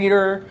 quite a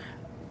reader.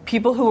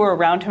 People who were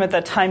around him at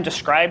that time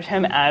described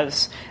him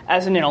as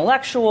an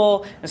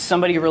intellectual, as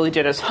somebody who really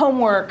did his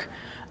homework,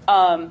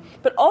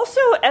 but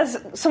also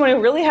as someone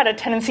who really had a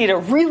tendency to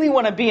really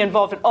want to be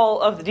involved in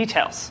all of the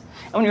details.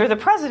 And when you're the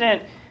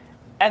president,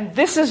 and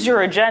this is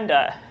your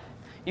agenda,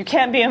 you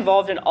can't be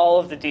involved in all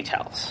of the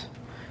details.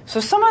 So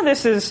some of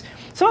this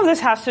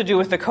has to do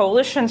with the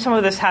coalition, some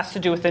of this has to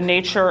do with the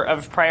nature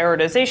of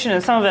prioritization,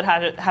 and some of it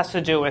has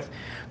to do with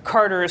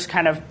Carter's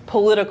kind of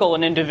political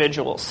and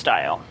individual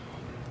style.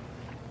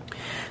 So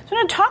I'm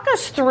going to talk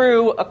us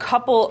through a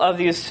couple of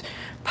these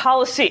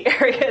policy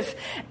areas,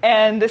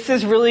 and this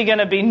is really going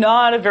to be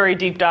not a very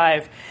deep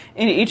dive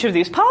into each of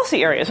these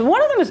policy areas.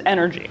 One of them is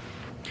energy.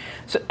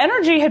 So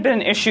energy had been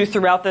an issue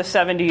throughout the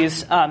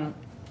 70s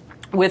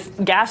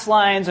with gas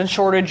lines and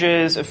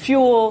shortages of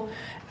fuel.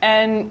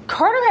 And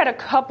Carter had a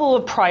couple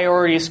of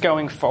priorities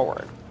going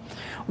forward.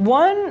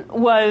 One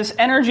was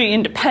energy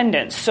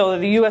independence, so that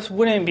the U.S.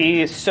 wouldn't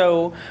be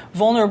so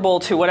vulnerable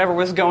to whatever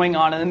was going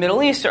on in the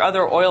Middle East or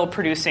other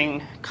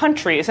oil-producing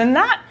countries. And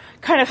that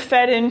kind of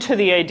fed into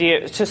the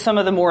idea, to some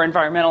of the more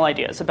environmental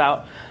ideas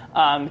about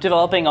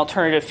developing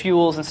alternative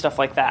fuels and stuff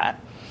like that.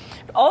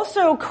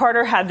 Also,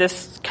 Carter had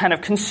this kind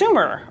of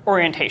consumer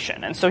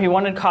orientation, and so he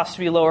wanted costs to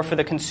be lower for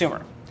the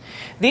consumer.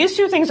 These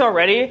two things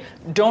already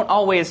don't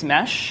always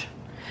mesh,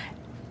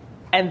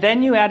 and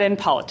then you add in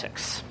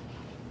politics.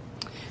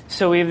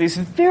 So we have these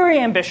very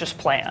ambitious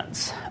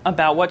plans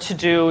about what to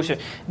do to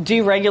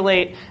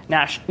deregulate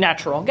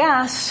natural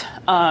gas,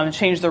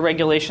 change the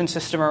regulation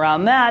system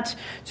around that,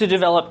 to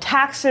develop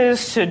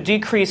taxes, to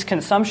decrease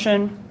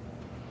consumption.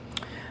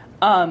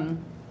 You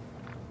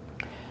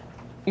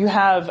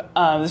have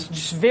this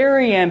just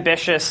very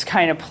ambitious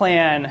kind of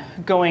plan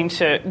going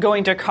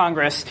to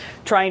Congress,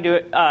 trying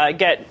to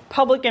get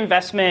public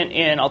investment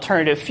in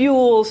alternative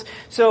fuels.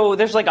 So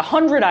there's like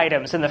 100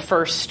 items in the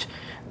first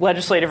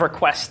legislative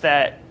request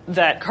that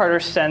Carter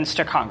sends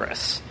to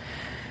Congress.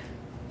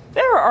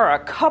 There are a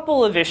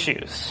couple of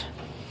issues.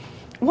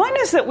 One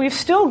is that we've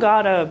still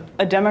got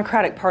a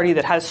Democratic Party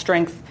that has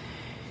strength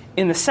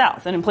in the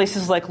South and in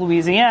places like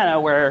Louisiana,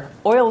 where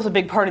oil is a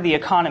big part of the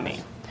economy.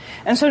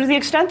 And so to the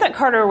extent that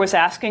Carter was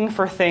asking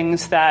for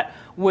things that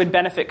would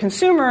benefit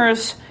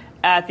consumers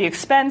at the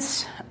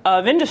expense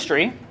of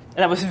industry, and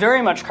that was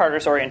very much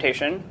Carter's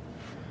orientation,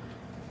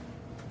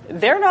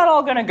 they're not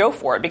all going to go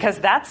for it because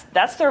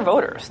that's their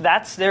voters.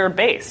 That's their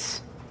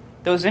base.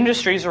 Those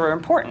industries are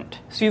important.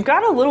 So you've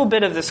got a little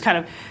bit of this kind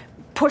of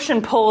push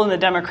and pull in the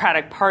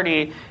Democratic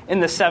Party in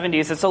the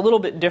 70s. It's a little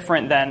bit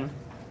different than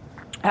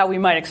how we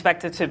might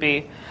expect it to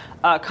be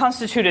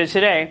constituted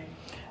today.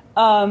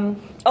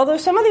 Although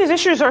some of these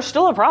issues are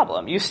still a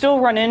problem. You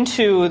still run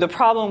into the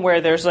problem where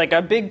there's like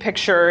a big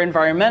picture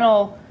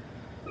environmental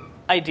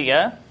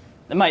idea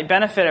that might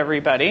benefit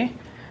everybody,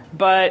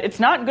 but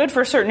it's not good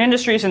for certain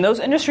industries, and those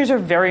industries are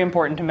very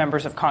important to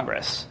members of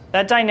Congress.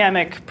 That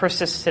dynamic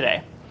persists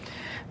today.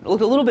 It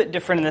looked a little bit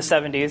different in the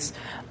 70s.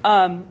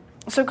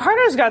 So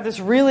Carter's got this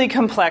really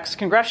complex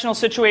congressional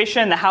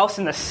situation. The House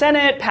and the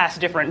Senate pass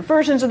different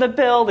versions of the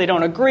bill. They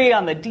don't agree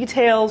on the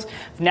details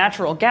of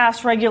natural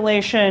gas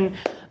regulation.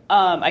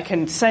 I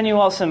can send you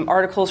all some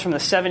articles from the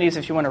 70s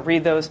if you want to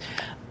read those.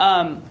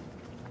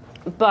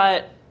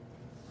 But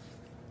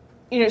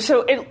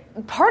so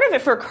part of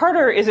it for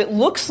Carter is it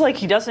looks like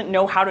he doesn't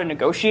know how to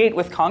negotiate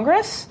with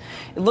Congress.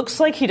 It looks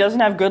like he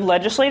doesn't have good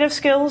legislative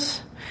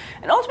skills.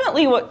 And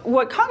ultimately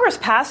what Congress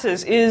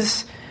passes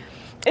is,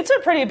 it's a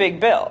pretty big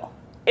bill.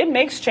 It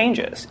makes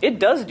changes. It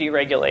does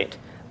deregulate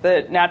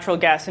the natural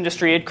gas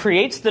industry. It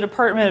creates the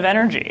Department of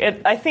Energy.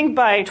 I think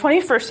by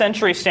 21st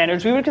century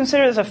standards, we would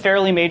consider this a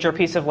fairly major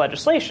piece of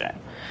legislation.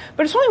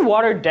 But it's really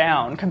watered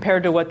down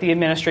compared to what the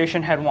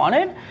administration had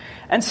wanted.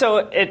 And so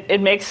it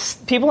makes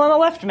people on the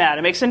left mad.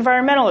 It makes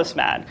environmentalists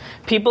mad.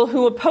 People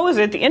who oppose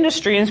it, the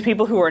industry, and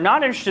people who are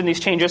not interested in these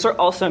changes are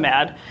also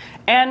mad.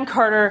 And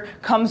Carter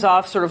comes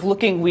off sort of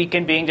looking weak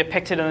and being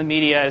depicted in the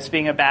media as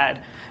being a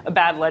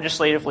bad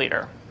legislative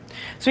leader.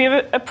 So you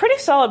have a pretty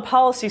solid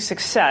policy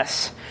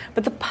success,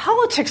 but the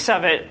politics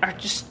of it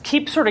just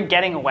keep sort of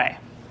getting away.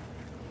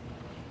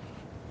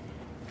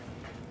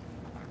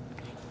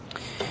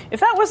 If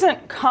that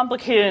wasn't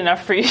complicated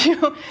enough for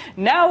you,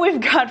 now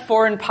we've got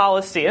foreign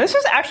policy. And this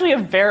was actually a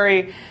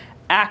very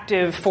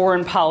active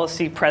foreign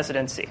policy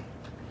presidency.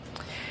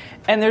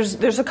 And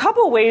there's a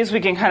couple ways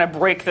we can kind of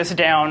break this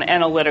down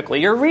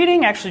analytically. Your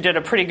reading actually did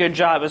a pretty good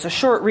job. It was a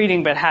short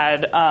reading, but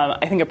had,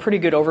 I think, a pretty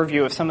good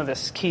overview of some of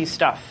this key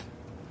stuff.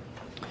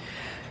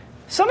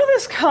 Some of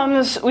this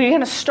we're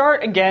going to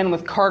start again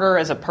with Carter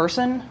as a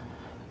person.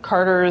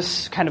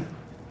 Carter's kind of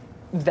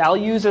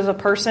values as a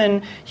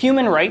person.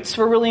 Human rights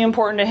were really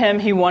important to him.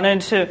 He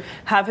wanted to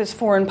have his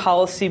foreign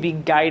policy be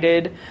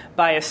guided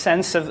by a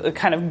sense of the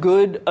kind of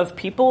good of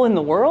people in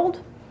the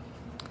world.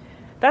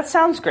 That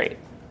sounds great.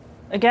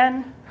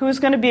 Again, who's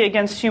going to be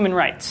against human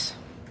rights?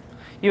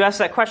 You ask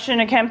that question in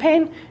a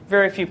campaign,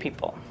 very few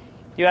people.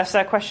 You ask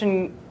that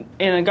question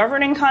in a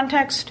governing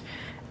context,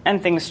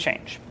 and things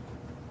change.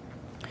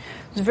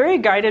 It's very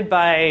guided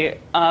by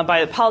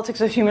the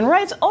politics of human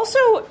rights.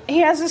 Also, he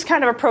has this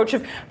kind of approach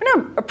of, we're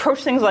going to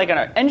approach things like an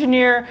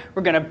engineer,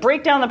 we're going to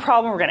break down the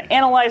problem, we're going to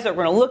analyze it,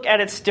 we're going to look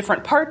at its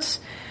different parts.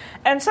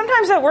 And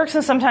sometimes that works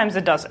and sometimes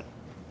it doesn't.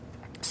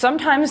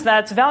 Sometimes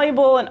that's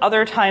valuable and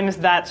other times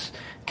that's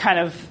kind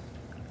of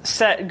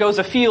goes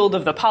afield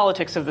of the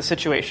politics of the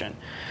situation.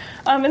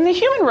 In the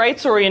human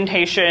rights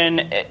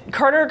orientation,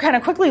 Carter kind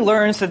of quickly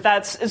learns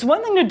that it's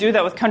one thing to do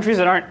that with countries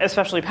that aren't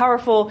especially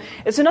powerful.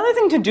 It's another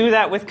thing to do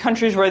that with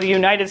countries where the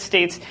United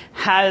States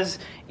has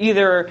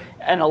either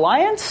an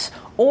alliance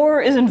or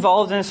is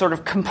involved in a sort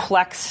of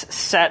complex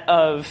set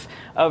of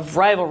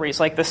rivalries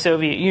like the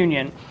Soviet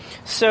Union.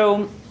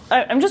 So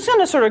I'm just going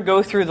to sort of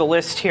go through the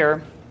list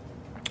here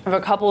of a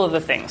couple of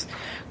the things.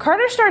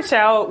 Carter starts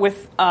out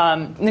with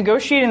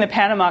negotiating the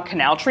Panama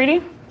Canal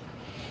Treaty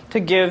to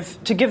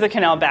give the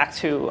canal back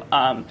to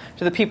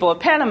the people of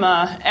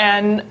Panama,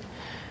 and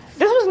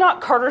this was not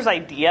Carter's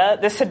idea.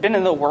 This had been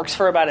in the works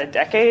for about a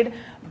decade,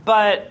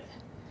 but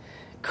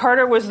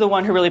Carter was the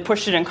one who really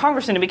pushed it in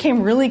Congress, and it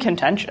became really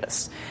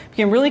contentious.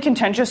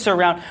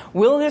 Around,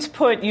 will this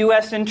put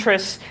U.S.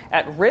 interests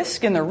at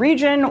risk in the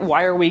region?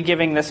 Why are we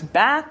giving this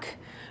back?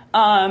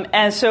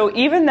 And so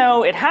even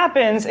though it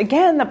happens,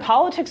 again, the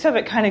politics of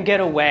it kind of get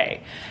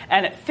away.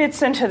 And it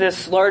fits into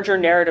this larger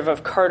narrative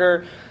of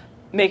Carter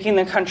making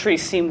the country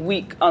seem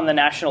weak on the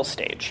national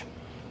stage.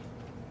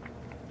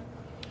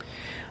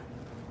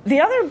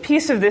 The other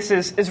piece of this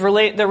is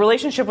the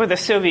relationship with the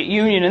Soviet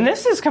Union, and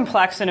this is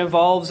complex and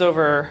evolves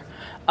over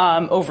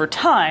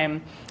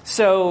time.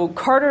 So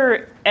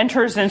Carter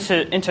enters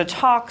into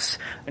talks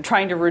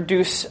trying to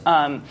reduce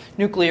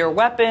nuclear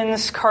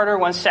weapons. Carter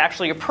wants to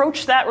actually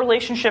approach that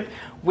relationship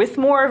with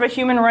more of a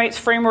human rights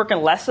framework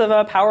and less of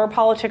a power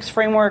politics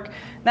framework.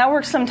 That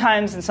works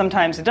sometimes, and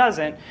sometimes it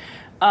doesn't.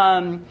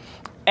 And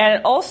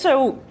it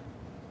also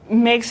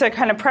makes a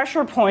kind of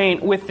pressure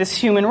point with this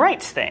human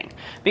rights thing.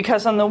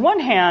 Because on the one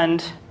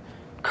hand,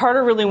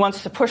 Carter really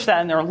wants to push that,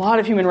 and there are a lot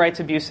of human rights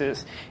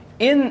abuses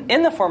in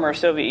the former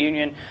Soviet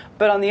Union.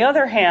 But on the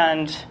other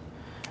hand,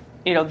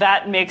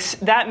 that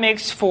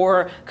makes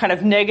for kind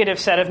of negative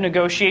set of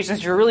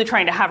negotiations. You're really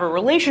trying to have a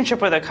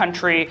relationship with a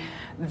country.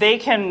 They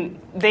can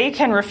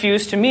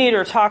refuse to meet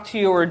or talk to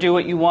you or do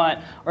what you want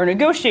or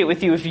negotiate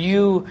with you if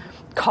you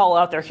call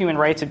out their human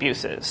rights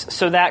abuses.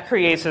 So that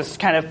creates this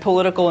kind of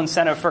political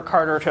incentive for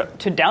Carter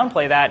to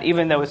downplay that,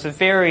 even though it's a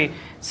very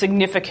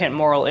significant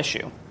moral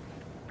issue.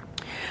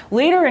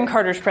 Later in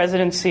Carter's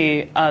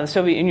presidency, the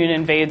Soviet Union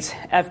invades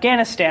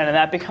Afghanistan, and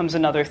that becomes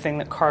another thing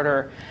that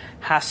Carter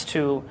has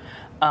to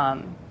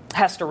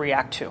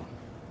react to.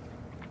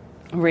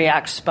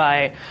 Reacts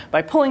by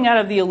pulling out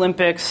of the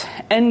Olympics,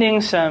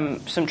 ending some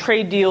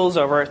trade deals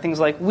over things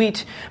like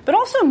wheat, but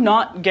also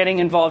not getting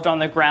involved on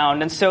the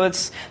ground. And so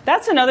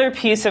that's another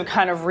piece of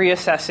kind of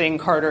reassessing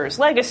Carter's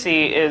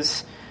legacy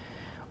is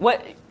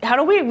how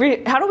do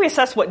we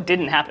assess what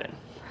didn't happen?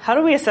 How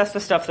do we assess the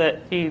stuff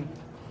that he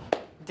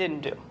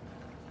didn't do?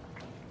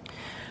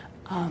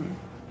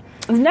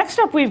 Next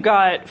up, we've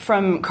got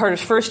from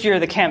Carter's first year,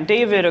 the Camp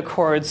David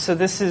Accords. So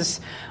this is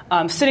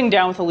sitting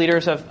down with the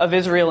leaders of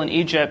Israel and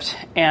Egypt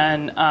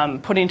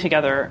and putting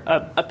together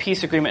a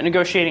peace agreement,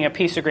 negotiating a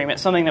peace agreement,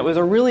 something that was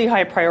a really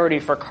high priority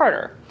for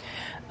Carter.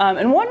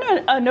 And won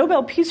a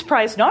Nobel Peace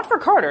Prize, not for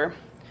Carter,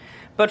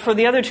 but for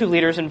the other two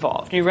leaders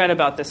involved. You read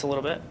about this a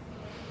little bit.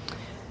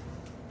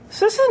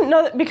 So this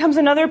becomes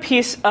another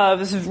piece of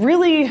this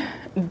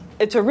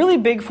it's a really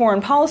big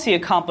foreign policy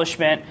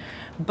accomplishment,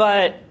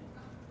 but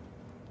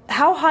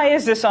how high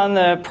is this on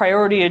the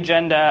priority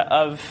agenda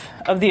of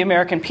the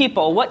American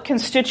people? What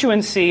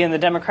constituency in the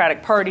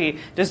Democratic Party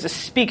does this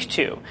speak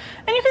to?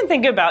 And you can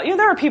think about,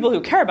 there are people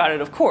who care about it,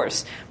 of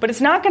course, but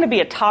it's not going to be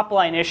a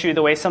top-line issue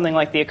the way something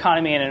like the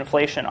economy and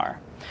inflation are.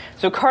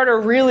 So Carter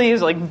really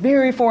is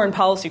very foreign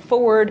policy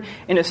forward.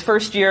 In his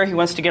first year, he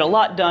wants to get a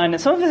lot done. And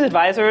some of his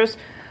advisors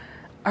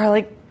are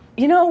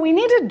we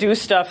need to do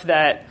stuff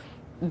that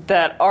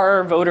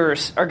our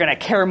voters are going to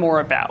care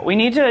more about. We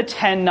need to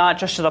attend not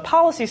just to the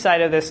policy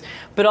side of this,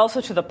 but also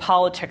to the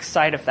politics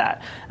side of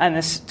that. And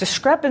this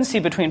discrepancy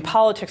between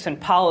politics and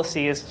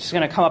policy is just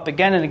going to come up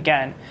again and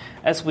again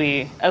as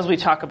we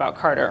talk about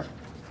Carter.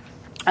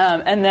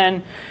 And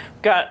then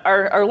got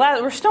our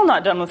last, we're still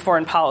not done with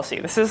foreign policy.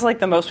 This is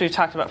the most we've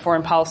talked about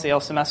foreign policy all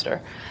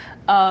semester.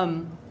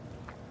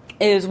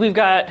 Is we've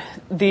got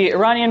the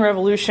Iranian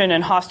Revolution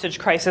and hostage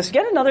crisis,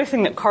 yet another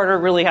thing that Carter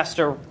really has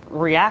to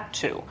react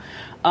to.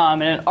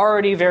 In an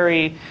already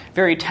very,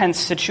 very tense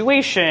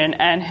situation,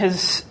 and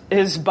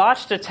his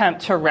botched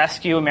attempt to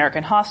rescue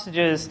American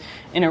hostages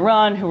in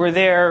Iran who were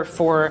there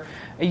for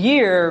a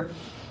year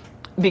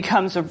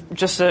becomes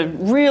just a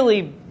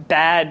really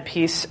bad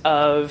piece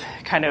of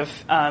kind of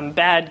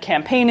bad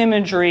campaign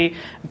imagery,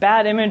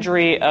 bad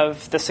imagery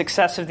of the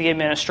success of the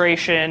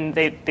administration.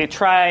 They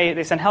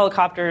send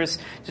helicopters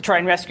to try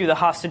and rescue the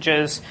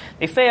hostages.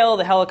 They fail,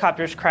 the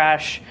helicopters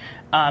crash,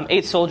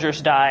 8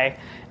 soldiers die,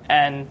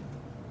 and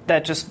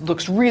that just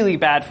looks really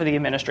bad for the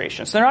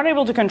administration. So they're not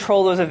able to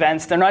control those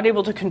events. They're not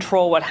able to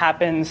control what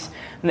happens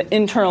in the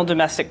internal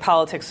domestic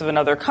politics of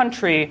another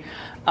country,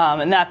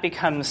 and that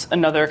becomes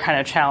another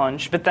kind of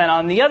challenge. But then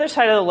on the other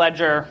side of the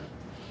ledger,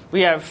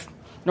 we have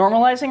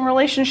normalizing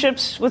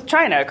relationships with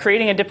China,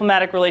 creating a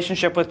diplomatic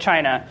relationship with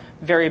China,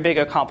 very big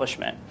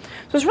accomplishment.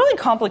 So it's really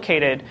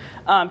complicated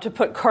to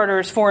put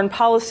Carter's foreign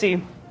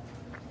policy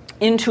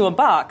into a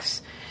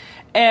box.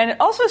 And it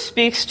also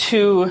speaks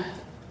to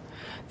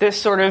this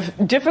sort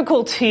of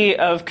difficulty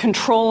of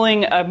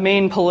controlling a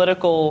main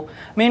political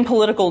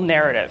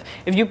narrative.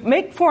 If you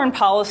make foreign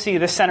policy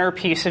the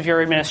centerpiece of your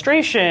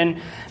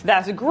administration,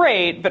 that's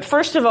great, but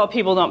first of all,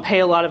 people don't pay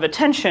a lot of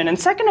attention, and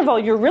second of all,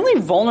 you're really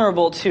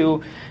vulnerable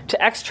to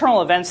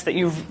external events that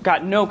you've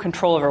got no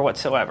control over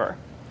whatsoever.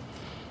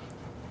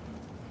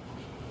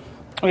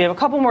 We have a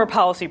couple more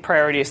policy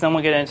priorities, then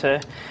we'll get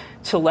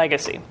into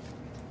legacy.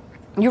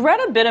 You read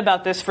a bit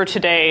about this for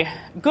today,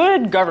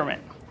 good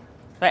government.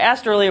 I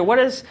asked earlier, what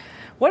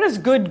does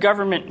good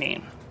government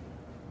mean?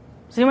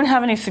 Does anyone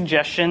have any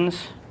suggestions?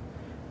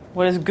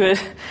 What is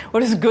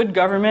good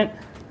government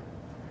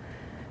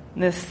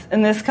in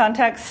this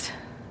context?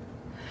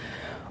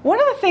 One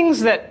of the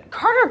things that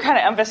Carter kind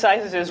of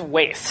emphasizes is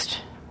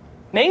waste,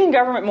 making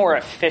government more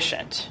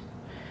efficient,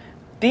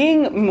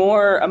 being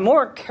a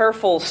more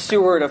careful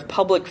steward of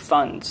public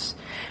funds.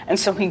 And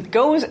so he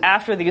goes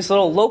after these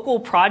little local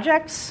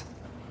projects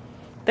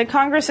that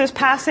Congress is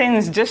passing,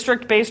 these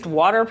district-based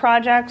water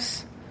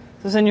projects.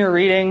 This is in your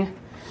reading.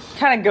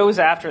 Kind of goes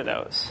after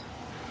those.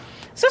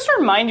 Does this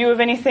remind you of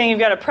anything? You've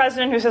got a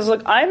president who says,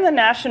 look, I'm the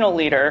national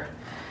leader,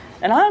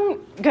 and I'm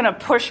going to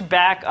push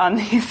back on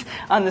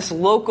this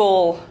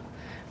local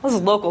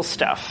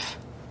stuff.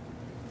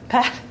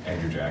 Pat?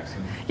 Andrew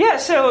Jackson. Yeah,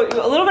 so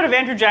a little bit of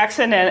Andrew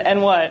Jackson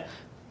and what?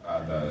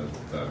 The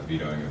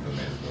vetoing of the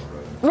Maysville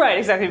Road. Right,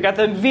 exactly. We've got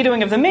the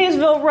vetoing of the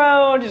Maysville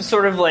Road,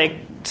 sort of like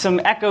some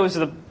echoes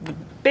of the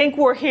bank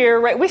war here,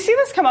 right? We see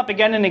this come up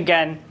again and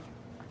again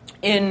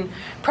in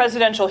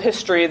presidential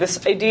history,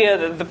 this idea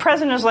that the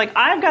president is like,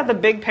 I've got the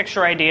big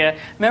picture idea.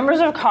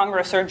 Members of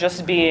Congress are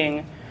just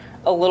being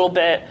a little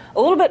bit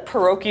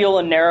parochial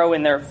and narrow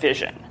in their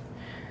vision.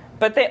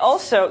 But they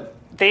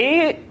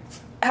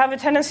have a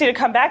tendency to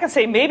come back and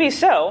say, maybe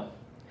so,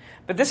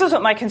 but this is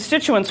what my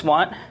constituents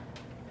want.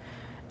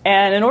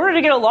 And in order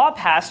to get a law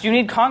passed, you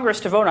need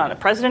Congress to vote on it.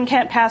 The president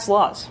can't pass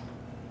laws.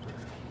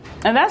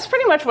 And that's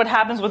pretty much what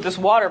happens with this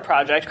water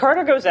project.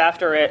 Carter goes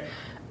after it.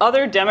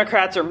 Other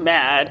Democrats are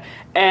mad,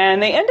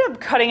 and they end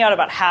up cutting out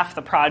about half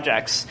the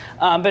projects.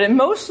 But it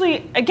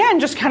mostly, again,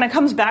 just kind of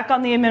comes back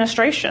on the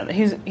administration.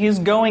 He's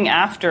going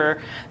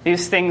after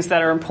these things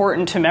that are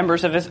important to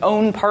members of his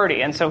own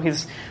party, and so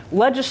he's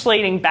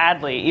legislating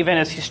badly, even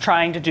as he's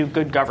trying to do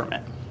good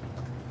government.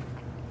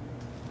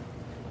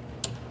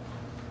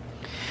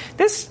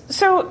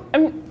 So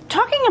I'm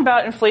talking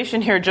about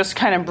inflation here just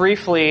kind of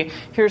briefly.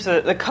 Here's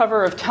the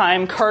cover of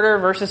Time, Carter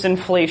versus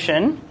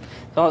Inflation.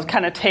 So it's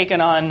kind of taken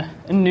on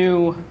a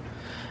new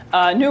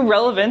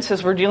relevance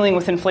as we're dealing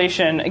with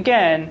inflation.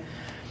 Again,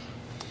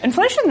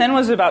 inflation then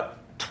was about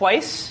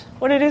twice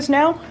what it is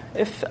now,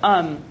 if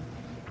at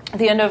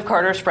the end of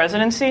Carter's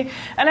presidency.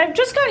 And I've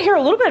just got here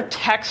a little bit of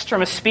text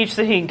from a speech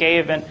that he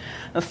gave in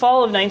the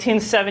fall of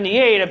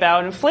 1978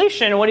 about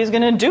inflation and what he's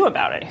going to do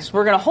about it.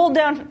 We're going to hold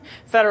down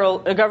federal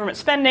government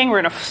spending.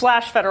 We're going to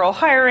slash federal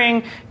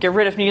hiring, get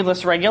rid of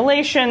needless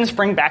regulations,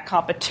 bring back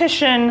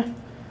competition.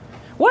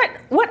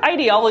 What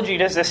ideology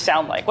does this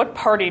sound like? What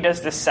party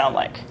does this sound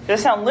like?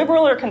 Does it sound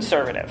liberal or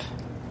conservative?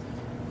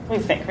 What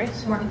do you think,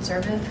 Grace? More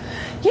conservative.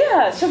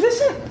 Yeah, so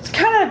this is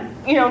kind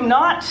of,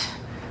 not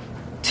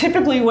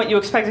typically what you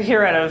expect to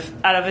hear out of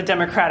a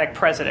Democratic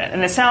president.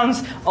 And it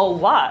sounds a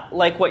lot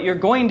like what you're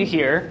going to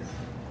hear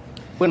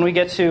when we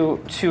get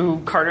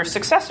to Carter's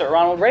successor,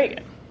 Ronald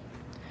Reagan.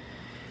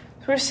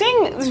 So we're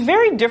seeing this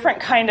very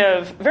different kind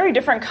of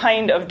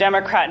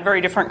Democrat and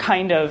very different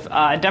kind of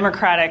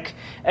Democratic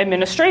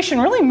administration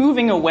really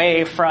moving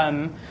away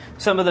from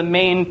some of the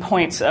main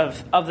points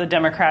of the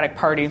Democratic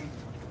Party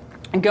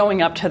and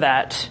going up to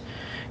that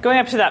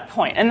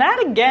point. And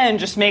that, again,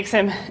 just makes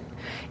him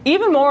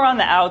even more on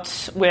the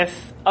outs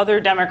with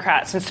other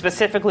Democrats, and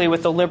specifically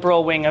with the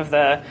liberal wing of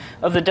the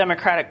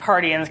Democratic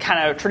Party and the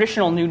kind of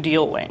traditional New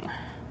Deal wing.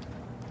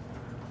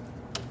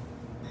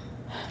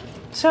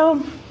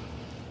 So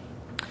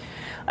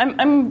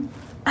I'm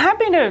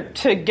happy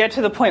to get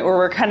to the point where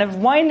we're kind of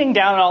winding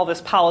down all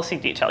this policy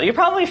detail. You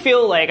probably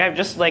feel like I've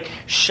just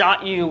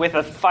shot you with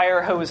a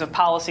fire hose of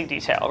policy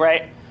detail,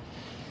 right?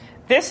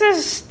 This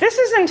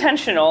is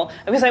intentional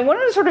because I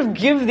wanted to sort of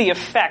give the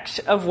effect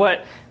of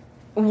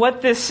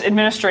what this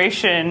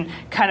administration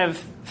kind of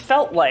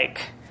felt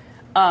like,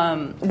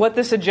 what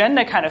this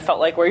agenda kind of felt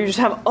like, where you just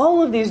have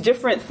all of these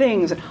different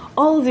things,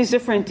 all of these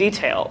different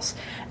details.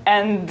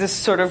 And this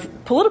sort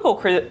of political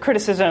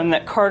criticism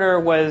that Carter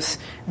was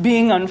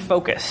being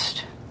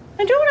unfocused.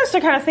 I do want us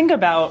to kind of think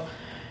about,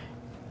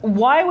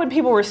 why would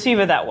people receive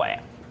it that way?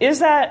 Is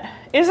that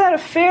a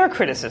fair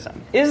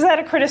criticism? Is that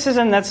a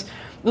criticism that's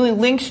really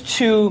linked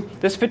to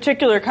this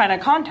particular kind of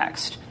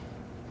context?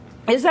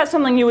 Is that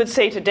something you would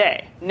say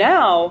today?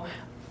 Now,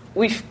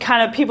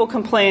 people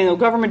complain, the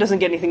government doesn't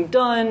get anything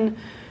done.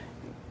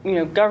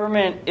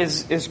 Government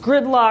is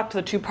gridlocked.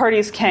 The two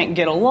parties can't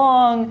get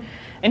along.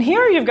 And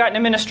here you've got an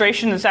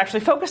administration that's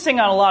actually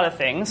focusing on a lot of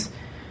things,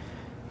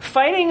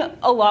 fighting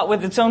a lot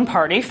with its own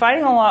party,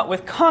 fighting a lot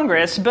with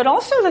Congress, but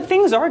also that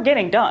things are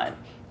getting done.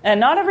 And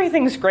not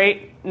everything's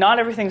great, not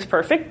everything's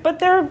perfect, but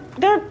they're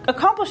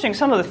accomplishing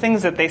some of the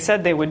things that they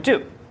said they would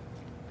do.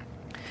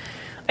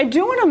 I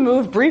do want to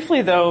move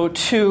briefly, though,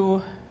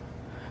 to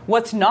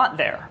what's not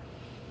there.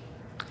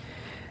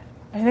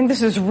 I think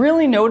this is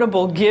really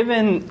notable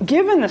given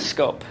the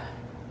scope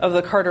of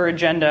the Carter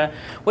agenda.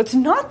 What's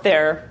not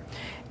there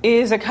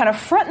is a kind of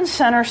front and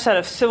center set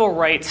of civil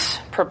rights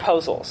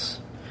proposals.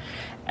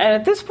 And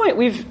at this point,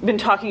 we've been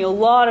talking a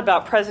lot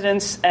about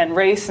presidents and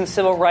race and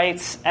civil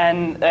rights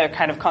and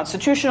kind of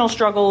constitutional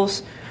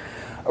struggles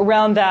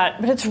around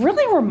that. But it's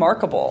really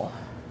remarkable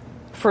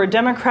for a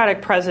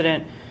Democratic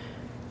president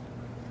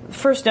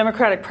first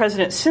Democratic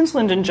president since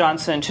Lyndon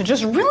Johnson to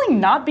just really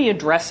not be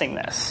addressing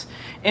this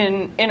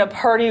in a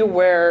party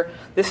where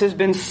this has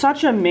been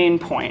such a main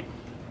point.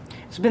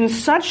 It's been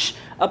such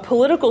a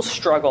political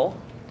struggle,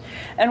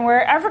 and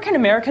where African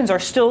Americans are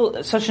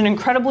still such an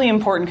incredibly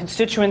important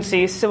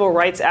constituency, civil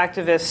rights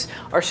activists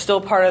are still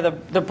part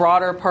of the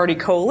broader party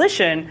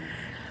coalition,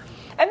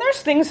 and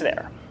there's things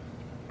there.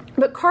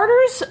 But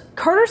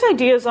Carter's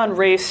ideas on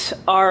race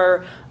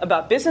are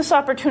about business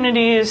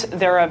opportunities,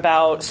 they're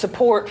about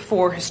support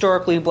for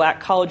historically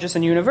black colleges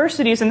and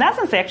universities. In that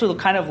sense, they actually look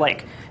kind of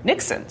like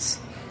Nixon's.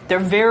 They're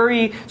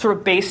very sort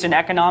of based in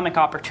economic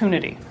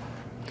opportunity.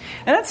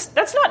 And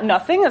that's not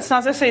nothing. That's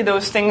not to say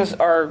those things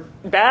are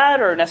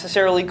bad or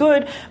necessarily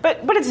good, but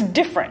it's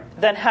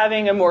different than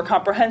having a more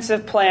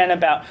comprehensive plan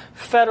about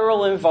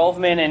federal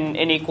involvement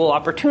in equal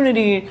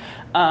opportunity,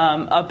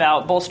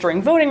 about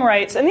bolstering voting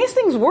rights. And these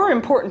things were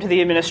important to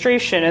the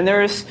administration, and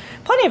there's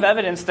plenty of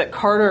evidence that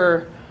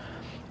Carter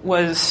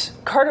was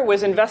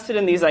invested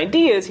in these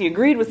ideas. He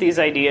agreed with these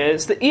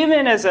ideas, that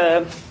even as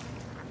a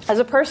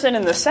person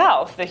in the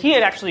South, that he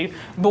had actually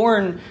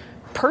borne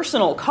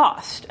personal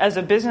cost as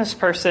a business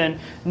person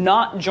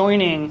not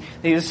joining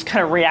these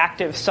kind of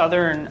reactive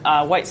Southern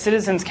white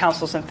citizens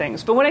councils and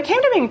things. But when it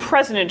came to being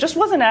president, it just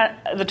wasn't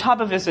at the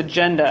top of his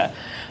agenda.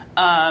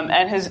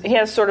 And he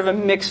has sort of a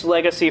mixed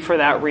legacy for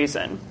that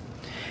reason.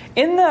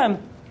 In the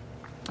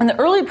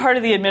early part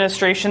of the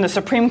administration, the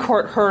Supreme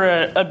Court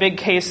heard a big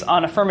case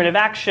on affirmative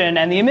action,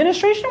 and the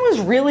administration was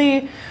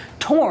really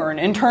torn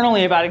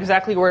internally about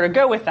exactly where to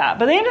go with that.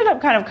 But they ended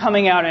up kind of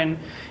coming out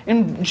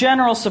in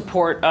general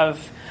support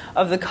of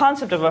the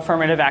concept of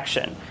affirmative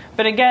action.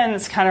 But again,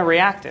 it's kind of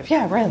reactive.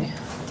 Yeah, Riley.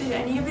 Did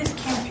any of his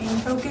campaign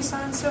focus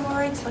on civil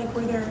rights? Like,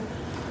 were there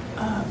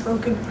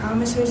broken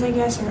promises, I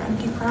guess, or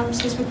empty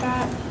promises with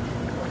that?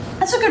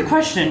 That's a good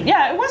question.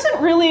 Yeah, it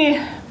wasn't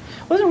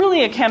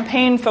really a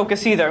campaign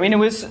focus either. I mean,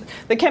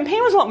 the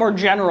campaign was a lot more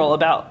general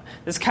about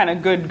this kind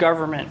of good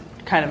government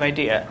kind of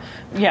idea.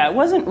 Yeah, it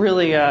wasn't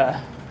really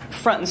a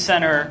front and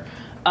center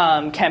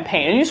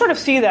campaign. And you sort of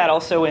see that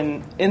also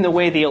in the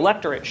way the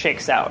electorate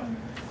shakes out.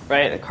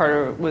 Right,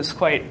 Carter was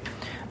quite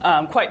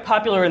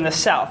popular in the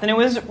South, and it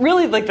was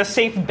really like the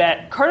safe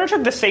bet. Carter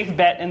took the safe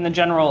bet in the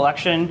general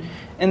election,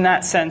 in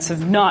that sense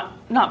of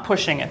not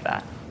pushing at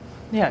that.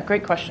 Yeah,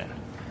 great question.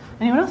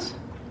 Anyone else?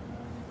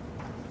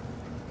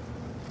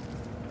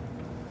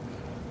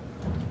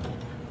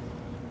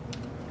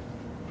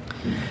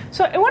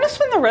 So I want to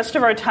spend the rest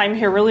of our time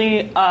here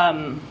really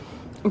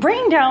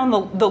bringing down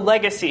the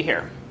legacy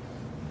here.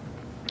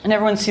 And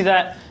everyone see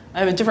that? I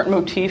have a different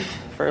motif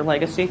for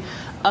legacy.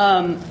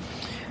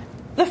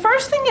 The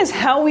first thing is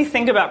how we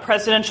think about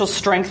presidential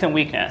strength and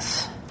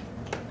weakness.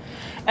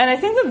 And I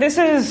think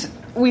that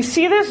we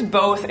see this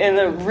both in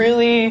the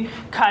really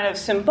kind of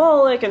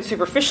symbolic and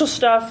superficial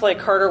stuff, like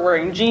Carter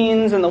wearing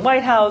jeans in the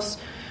White House,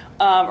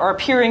 or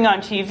appearing on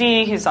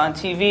TV. He's on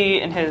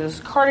TV in his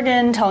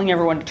cardigan, telling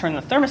everyone to turn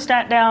the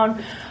thermostat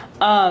down.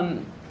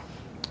 And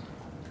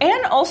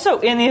also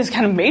in these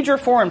kind of major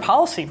foreign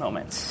policy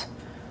moments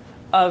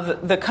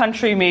of the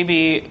country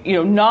maybe,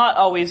 not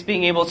always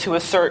being able to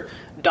assert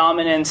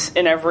dominance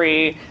in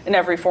every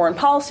foreign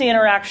policy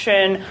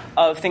interaction,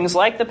 of things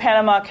like the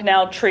Panama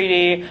Canal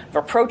Treaty, of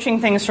approaching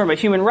things from a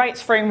human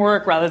rights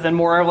framework rather than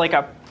more of like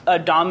a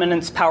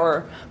dominance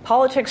power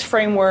politics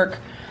framework.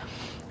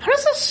 How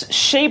does this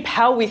shape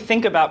how we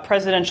think about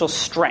presidential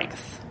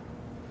strength?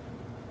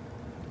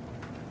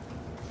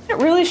 It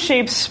really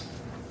shapes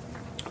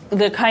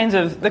the kinds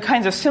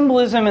of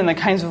symbolism and the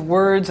kinds of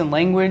words and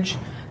language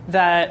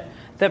that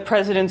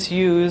presidents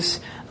use.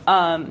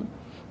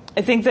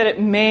 I think that it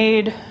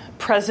made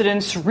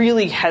presidents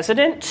really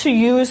hesitant to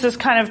use this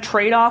kind of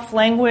trade-off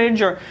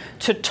language or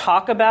to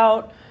talk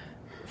about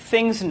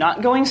things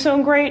not going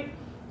so great.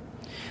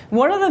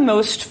 One of the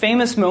most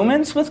famous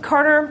moments with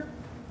Carter,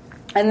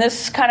 and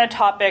this kind of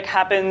topic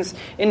happens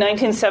in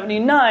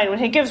 1979 when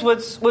he gives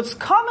what's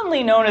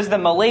commonly known as the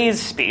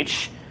Malaise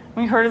speech.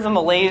 Have you heard of the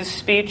Malaise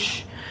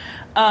speech?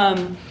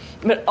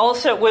 But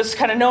also it was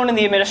kind of known in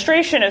the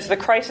administration as the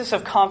crisis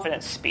of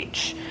confidence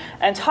speech,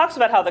 and talks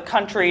about how the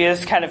country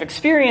is kind of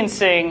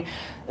experiencing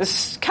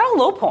this kind of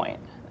low point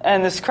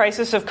and this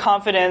crisis of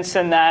confidence,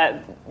 and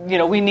that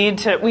we need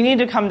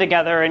to come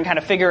together and kind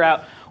of figure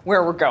out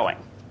where we're going.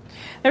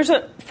 There's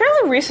a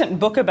fairly recent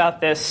book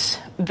about this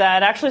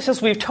that actually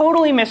says we've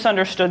totally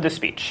misunderstood the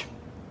speech.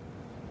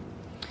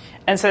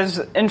 And says,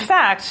 in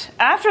fact,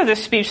 after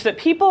this speech, that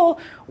people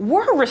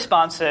were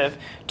responsive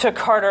to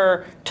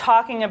Carter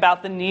talking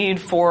about the need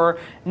for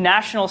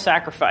national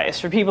sacrifice,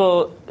 for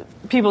people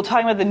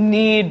talking about the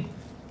need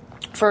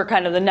for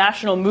kind of the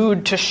national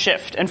mood to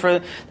shift, and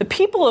for the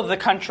people of the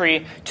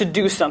country to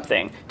do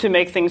something to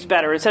make things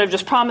better, instead of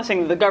just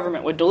promising that the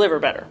government would deliver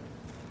better.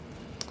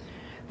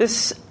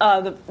 This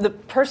the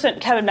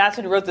person, Kevin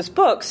Mattson, who wrote this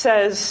book,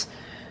 says,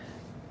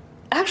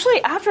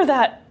 actually, after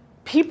that,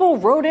 people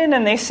wrote in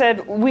and they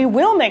said, we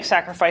will make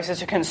sacrifices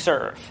to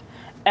conserve.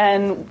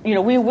 And,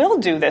 we will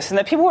do this. And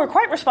that people were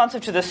quite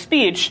responsive to the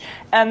speech,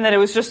 and that it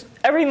was just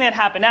everything that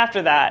happened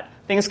after that,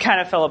 things kind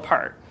of fell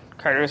apart.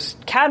 Carter's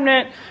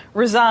cabinet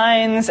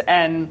resigns,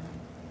 and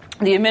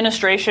the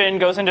administration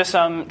goes into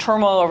some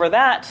turmoil over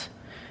that.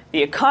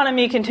 The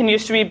economy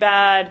continues to be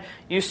bad.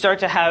 You start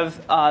to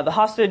have the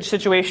hostage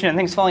situation and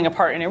things falling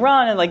apart in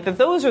Iran. And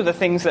those are the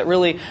things that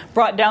really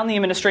brought down the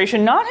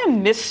administration, not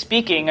him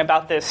misspeaking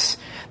about this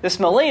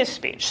malaise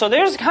speech. So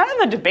there's kind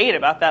of a debate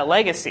about that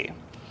legacy.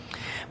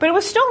 But it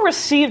was still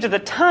received at the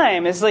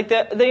time as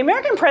the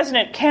American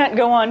president can't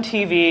go on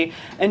TV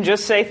and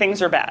just say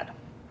things are bad.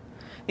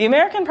 The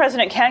American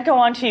president can't go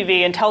on TV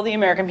and tell the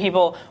American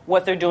people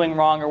what they're doing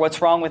wrong or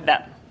what's wrong with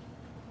them.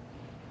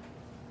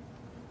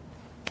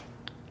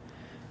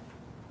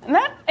 And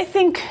that, I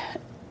think,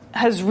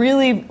 has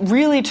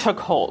really took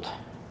hold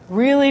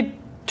through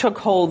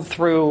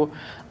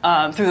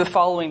the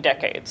following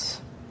decades.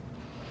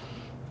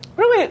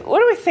 What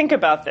do we think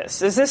about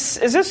this? Is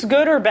this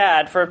good or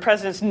bad for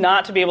presidents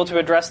not to be able to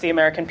address the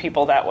American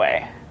people that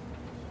way?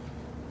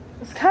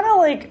 It's kind of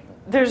like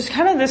there's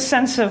kind of this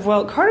sense of,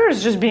 well, Carter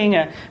is just being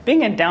a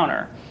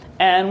downer,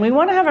 and we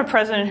want to have a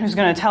president who's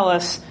going to tell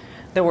us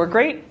that we're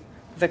great,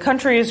 the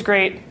country is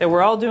great, that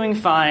we're all doing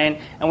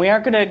fine, and we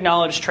aren't going to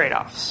acknowledge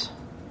trade-offs.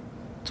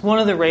 It's one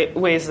of the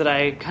ways that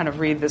I kind of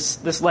read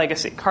this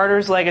legacy.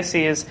 Carter's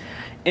legacy is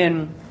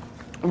in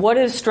what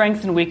is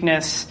strength and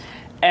weakness,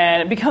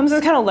 and it becomes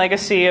this kind of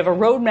legacy of a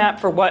roadmap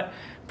for what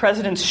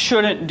presidents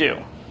shouldn't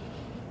do.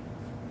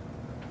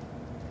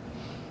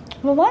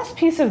 The last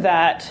piece of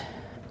that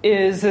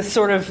is this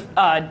sort of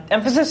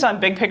emphasis on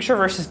big picture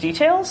versus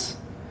details,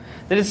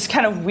 that it's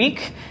kind of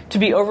weak to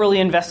be overly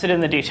invested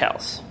in the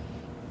details.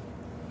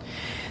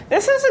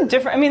 This is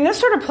this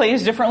sort of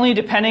plays differently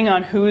depending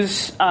on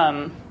who's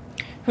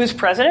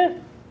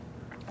president.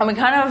 And we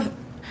kind of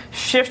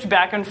shift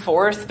back and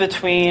forth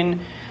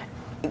between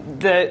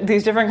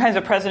these different kinds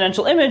of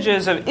presidential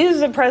images of, is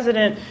the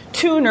president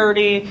too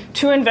nerdy,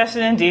 too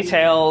invested in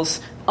details,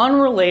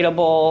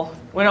 unrelatable?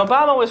 When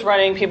Obama was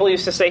running, people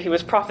used to say he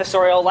was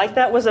professorial, like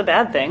that was a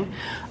bad thing.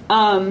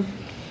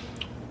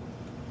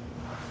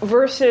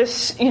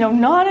 Versus,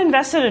 not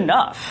invested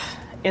enough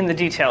in the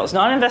details,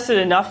 not invested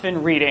enough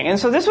in reading. And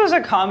so this was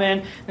a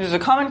common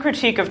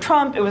critique of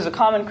Trump. It was a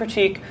common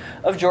critique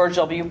of George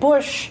W.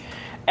 Bush.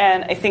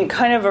 And I think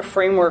kind of a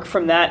framework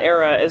from that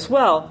era as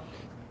well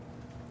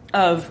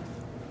of,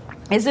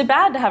 is it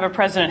bad to have a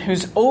president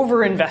who's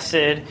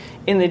overinvested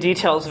in the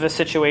details of a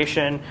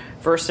situation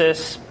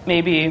versus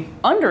maybe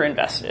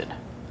underinvested?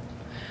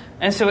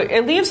 And so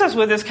it leaves us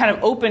with this kind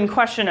of open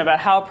question about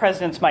how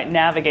presidents might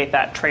navigate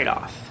that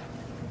trade-off.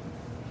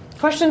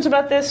 Questions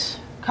about this?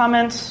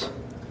 Comments?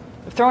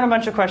 I've thrown a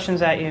bunch of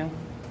questions at you.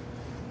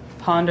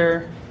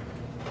 Ponder.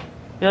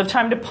 You'll have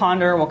time to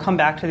ponder. We'll come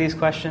back to these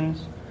questions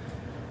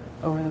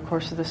over the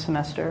course of the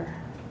semester.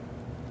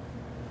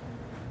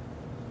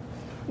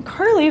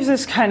 Carter leaves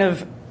this kind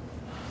of,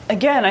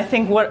 again, I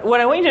think what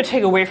I want you to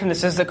take away from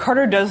this is that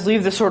Carter does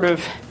leave this sort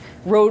of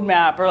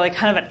roadmap, or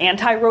kind of an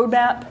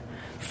anti-roadmap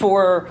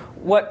for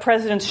what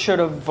presidents should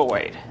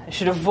avoid. They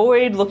should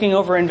avoid looking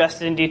over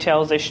invested in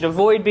details. They should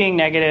avoid being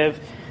negative.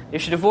 They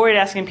should avoid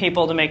asking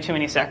people to make too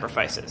many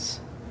sacrifices.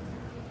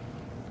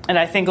 And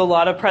I think a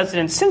lot of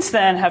presidents since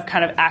then have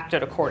kind of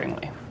acted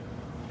accordingly.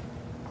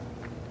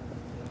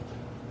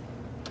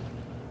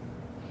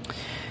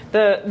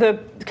 The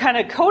kind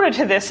of coda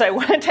to this I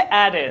wanted to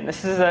add in.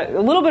 This is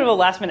a little bit of a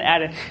last-minute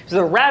add-in. This is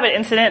a rabbit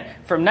incident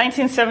from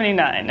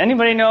 1979.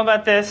 Anybody know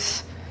about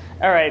this?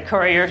 All right,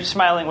 Corey, you're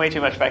smiling way too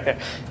much back there.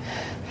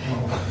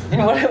 You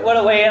want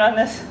to weigh in on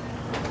this?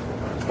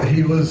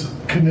 He was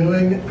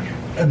canoeing,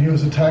 and he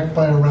was attacked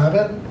by a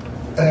rabbit,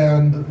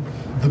 and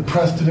the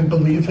press didn't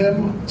believe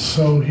him,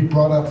 so he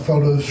brought up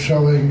photos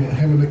showing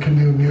him in a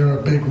canoe near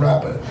a big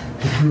rabbit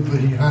to prove that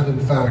he had, in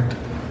fact,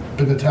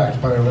 been attacked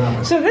by a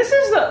rabbit. So this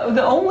is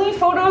the only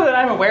photo that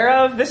I'm aware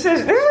of. This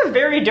is a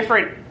very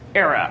different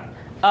era.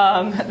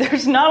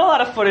 There's not a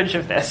lot of footage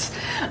of this.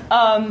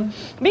 But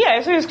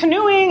yeah, so he was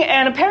canoeing,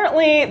 and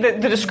apparently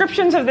the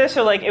descriptions of this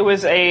are like it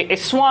was a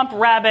swamp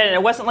rabbit, and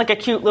it wasn't like a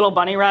cute little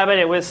bunny rabbit.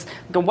 It was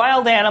the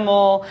wild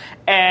animal,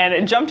 and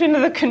it jumped into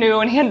the canoe,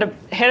 and he had to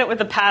hit it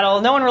with a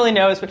paddle. No one really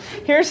knows, but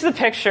here's the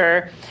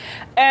picture.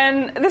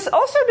 And this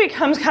also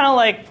becomes kind of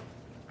like,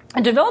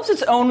 it develops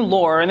its own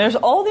lore, and there's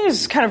all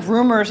these kind of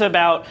rumors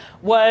about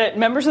what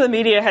members of the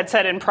media had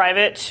said in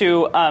private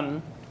to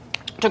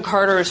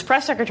Carter's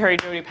press secretary,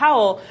 Jody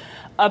Powell,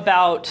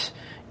 about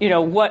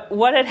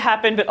what had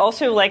happened, but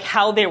also like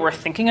how they were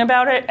thinking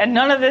about it. And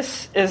none of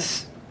this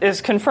is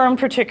confirmed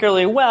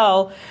particularly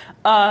well.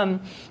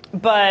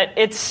 But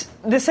it's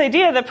this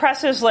idea, the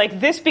press is like,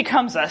 this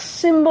becomes a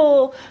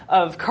symbol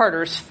of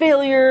Carter's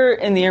failure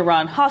in the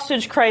Iran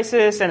hostage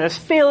crisis and his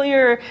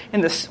failure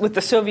with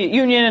the Soviet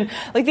Union. And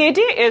like the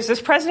idea is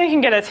this president can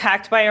get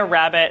attacked by a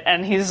rabbit,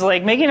 and he's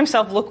like making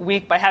himself look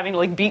weak by having to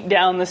like beat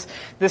down this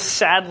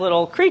sad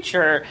little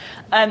creature.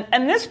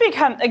 And this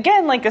becomes,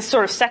 again, like this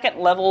sort of second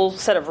level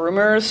set of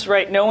rumors,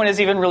 right? No one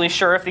is even really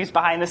sure if these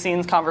behind the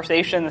scenes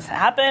conversations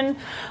happen.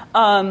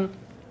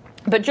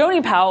 But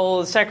Joni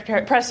Powell,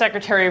 the press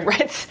secretary,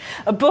 writes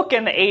a book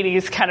in the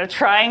 80s kind of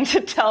trying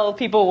to tell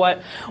people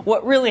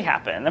what really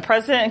happened. The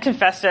president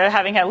confessed to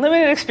having had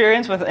limited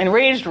experience with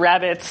enraged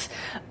rabbits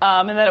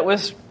and that it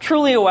was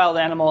truly a wild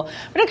animal.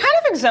 But it kind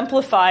of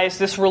exemplifies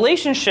this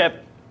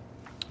relationship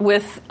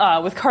with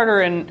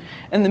Carter and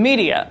the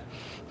media.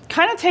 It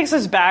kind of takes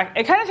us back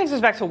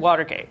to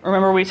Watergate.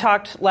 Remember, we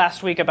talked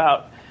last week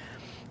about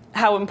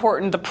how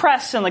important the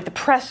press and the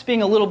press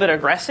being a little bit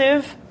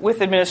aggressive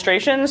with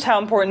administrations, how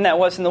important that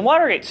was in the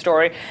Watergate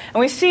story. And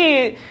we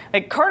see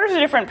Carter's a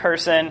different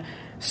person,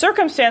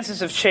 circumstances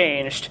have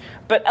changed,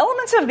 but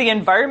elements of the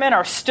environment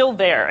are still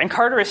there. And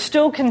Carter is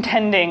still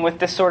contending with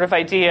this sort of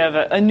idea of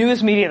a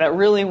news media that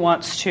really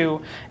wants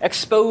to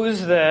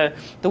expose the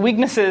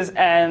weaknesses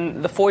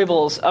and the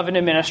foibles of an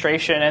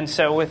administration. And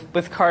so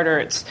with Carter,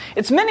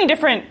 it's many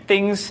different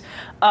things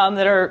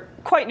that are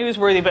quite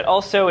newsworthy, but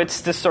also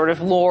it's this sort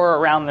of lore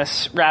around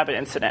this rabbit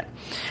incident.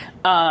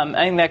 I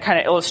think that kind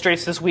of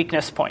illustrates this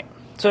weakness point.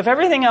 So if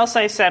everything else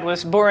I said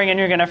was boring and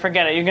you're going to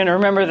forget it, you're going to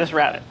remember this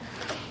rabbit.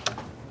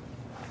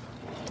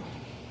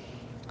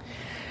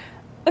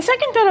 The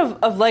second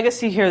bit of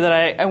legacy here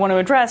that I want to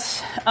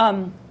address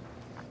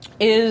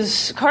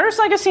is Carter's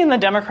legacy in the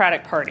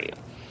Democratic Party.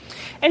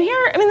 And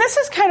here, this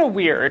is kind of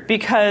weird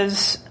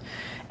because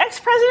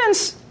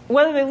ex-presidents,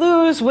 whether they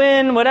lose,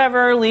 win,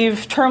 whatever,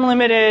 leave term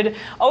limited,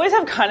 always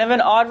have kind of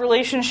an odd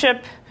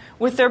relationship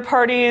with their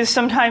parties.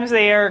 Sometimes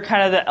they are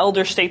kind of the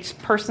elder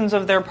statespersons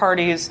of their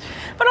parties.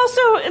 But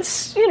also,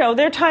 it's,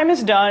 their time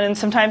is done, and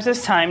sometimes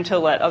it's time to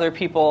let other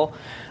people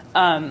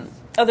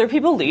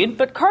lead.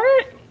 But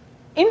Carter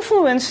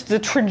influenced the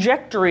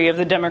trajectory of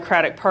the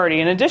Democratic Party,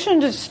 in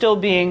addition to still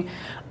being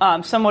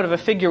somewhat of a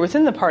figure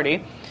within the party.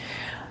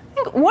 I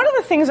think one of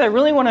the things I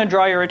really want to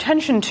draw your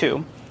attention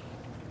to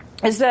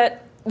is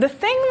that the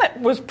thing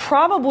that was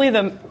probably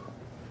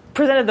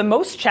presented the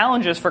most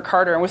challenges for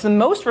Carter and was the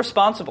most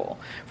responsible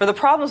for the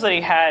problems that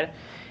he had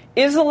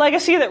is the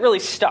legacy that really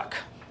stuck.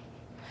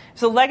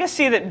 It's a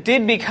legacy that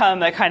did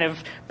become a kind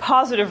of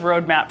positive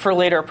roadmap for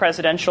later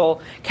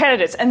presidential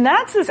candidates, and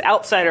that's this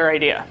outsider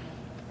idea.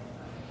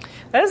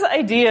 That is the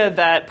idea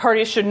that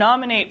parties should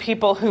nominate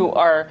people who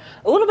are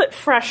a little bit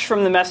fresh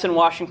from the mess in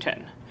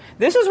Washington.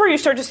 This is where you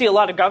start to see a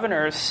lot of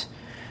governors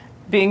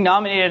being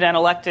nominated and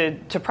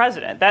elected to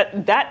president.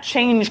 That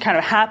change kind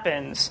of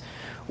happens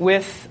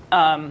with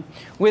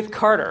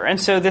Carter. And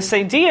so this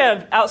idea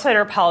of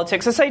outsider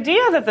politics, this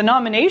idea that the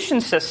nomination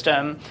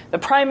system, the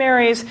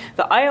primaries,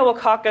 the Iowa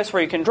caucus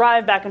where you can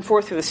drive back and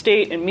forth through the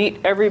state and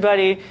meet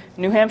everybody,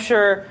 New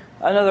Hampshire,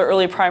 another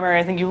early primary,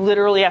 I think you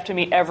literally have to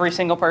meet every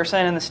single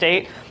person in the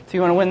state if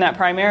you want to win that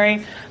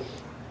primary.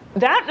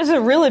 That is a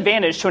real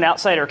advantage to an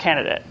outsider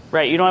candidate,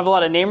 right? You don't have a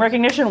lot of name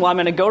recognition. Well, I'm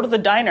going to go to the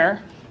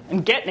diner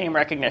and get name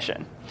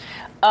recognition.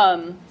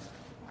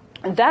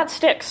 That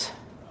sticks.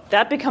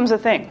 That becomes a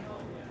thing.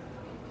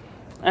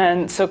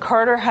 And so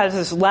Carter has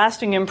this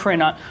lasting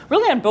imprint on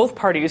both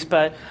parties,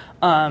 but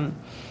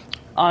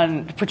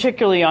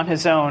particularly on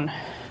his own.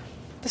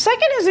 The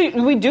second is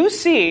we do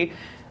see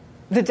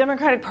the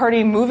Democratic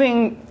Party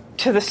moving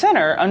to the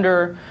center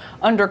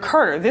under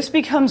Carter. This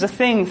becomes a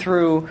thing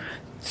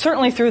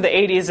certainly through the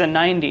 80s and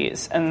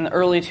 90s and the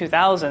early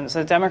 2000s.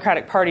 The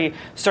Democratic Party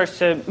starts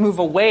to move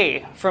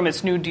away from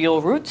its New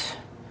Deal roots,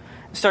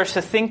 starts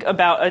to think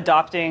about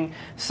adopting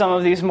some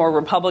of these more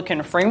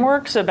Republican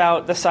frameworks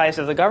about the size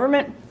of the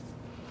government.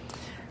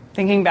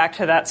 Thinking back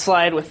to that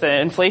slide with the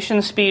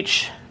inflation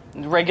speech,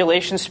 the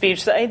regulation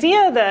speech, the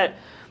idea that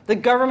the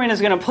government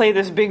is going to play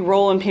this big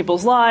role in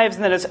people's lives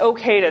and that it's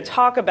okay to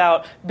talk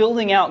about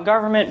building out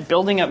government,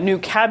 building up new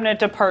cabinet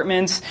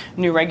departments,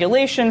 new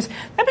regulations,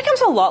 that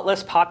becomes a lot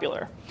less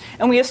popular.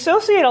 And we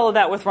associate all of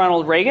that with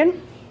Ronald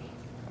Reagan,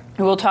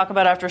 who we'll talk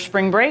about after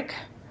spring break.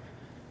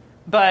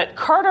 But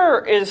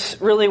Carter is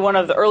really one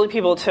of the early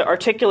people to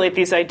articulate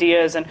these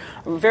ideas and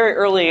very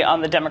early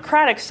on the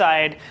Democratic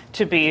side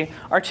to be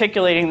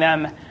articulating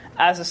them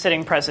as a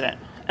sitting president.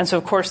 And so,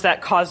 of course,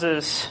 that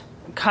causes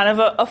kind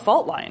of a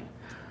fault line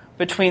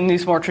between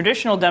these more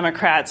traditional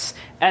Democrats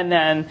and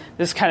then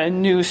this kind of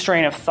new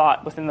strain of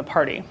thought within the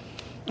party.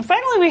 And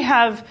finally, we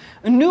have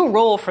a new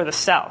role for the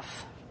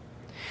South.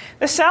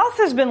 The South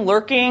has been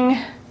lurking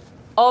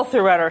all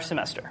throughout our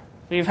semester.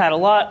 We've had a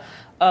lot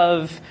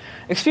of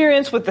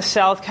experience with the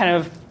South kind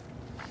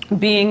of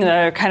being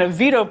the kind of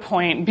veto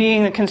point,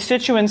 being the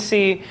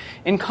constituency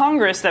in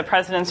Congress that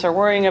presidents are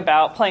worrying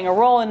about, playing a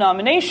role in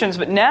nominations.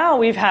 But now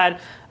we've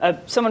had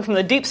someone from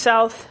the Deep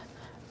South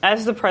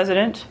as the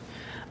president.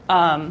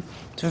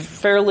 It's a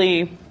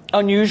fairly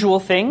unusual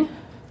thing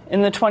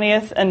in the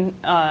 20th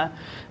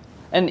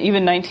and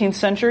even 19th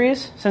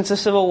centuries since the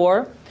Civil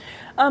War.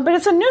 But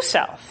it's a new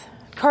South.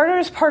 Carter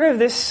is part of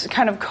this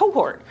kind of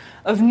cohort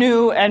of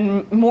new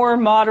and more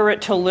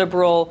moderate to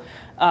liberal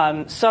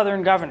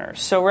Southern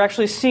governors. So we're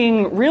actually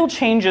seeing real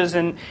changes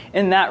in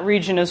that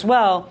region as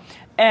well.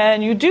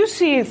 And you do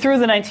see through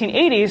the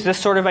 1980s this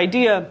sort of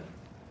idea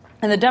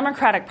in the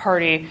Democratic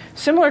Party,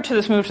 similar to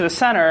this move to the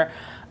center,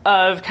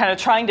 of kind of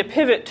trying to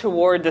pivot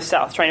toward the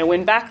South, trying to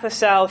win back the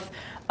South,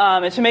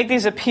 and to make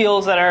these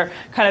appeals that are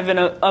kind of in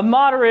a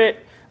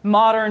moderate,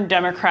 modern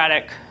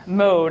democratic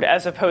mode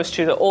as opposed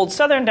to the old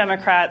Southern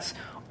Democrats,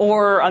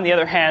 or, on the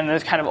other hand, the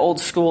kind of old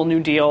school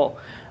New Deal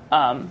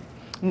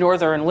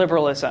Northern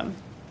liberalism.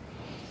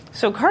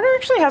 So Carter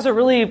actually has a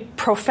really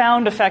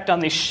profound effect on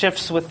these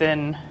shifts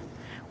within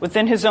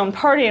his own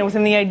party and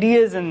within the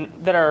ideas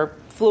that are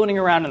floating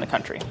around in the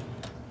country.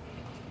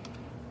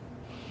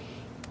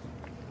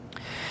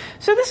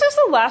 So this is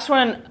the last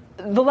one,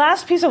 the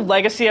last piece of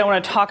legacy I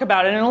want to talk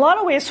about, and in a lot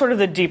of ways sort of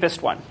the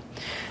deepest one.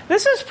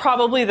 This is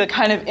probably the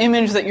kind of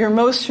image that you're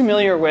most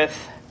familiar with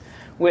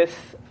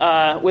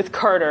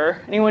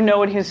Carter. Anyone know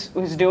what he's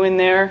doing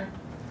there?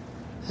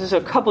 This is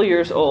a couple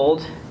years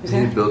old. Is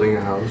he building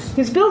a house?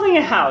 He's building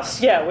a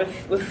house, yeah,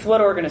 with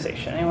what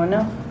organization? Anyone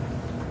know?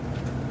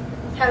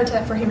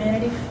 Habitat for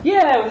Humanity.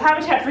 Yeah, with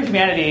Habitat for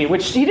Humanity,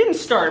 which he didn't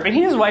start, but he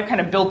and his wife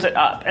kind of built it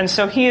up. And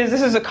so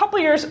this is a couple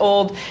years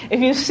old. If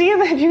you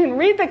can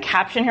read the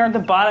caption here at the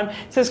bottom,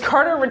 it says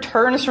Carter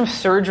returns from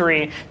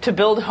surgery to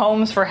build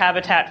homes for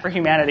Habitat for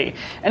Humanity.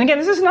 And again,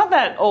 this is not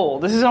that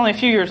old. This is only a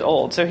few years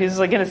old, so he's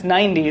like in his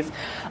 90s.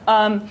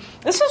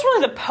 This is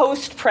really the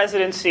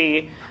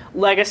post-presidency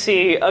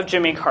legacy of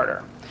Jimmy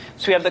Carter.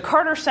 So we have the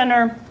Carter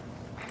Center,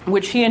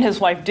 which he and his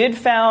wife did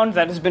found,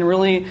 that has been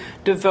really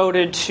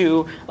devoted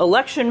to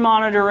election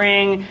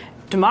monitoring,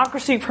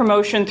 democracy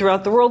promotion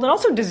throughout the world, and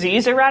also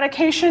disease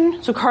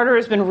eradication. So Carter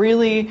has been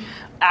really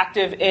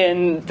active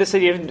in this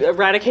idea of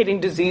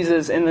eradicating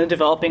diseases in the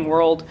developing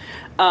world.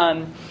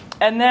 And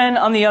then,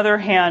 on the other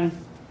hand,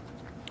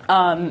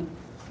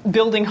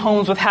 building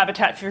homes with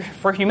Habitat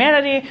for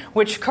Humanity,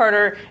 which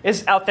Carter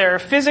is out there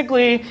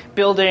physically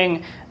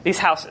building these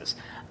houses.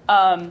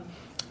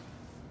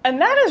 And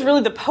that is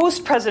really the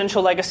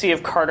post-presidential legacy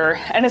of Carter,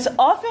 and it's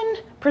often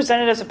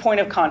presented as a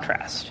point of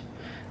contrast.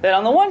 That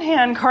on the one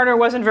hand, Carter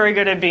wasn't very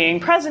good at being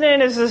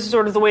president, is this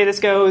sort of the way this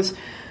goes,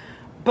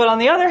 but on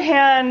the other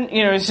hand,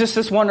 he's just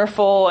this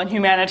wonderful and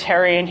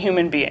humanitarian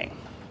human being.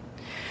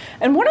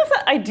 And one of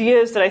the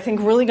ideas that I think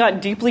really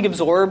got deeply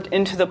absorbed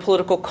into the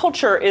political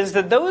culture is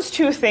that those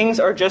two things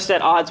are just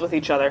at odds with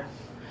each other.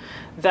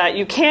 That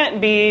you can't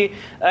be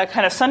a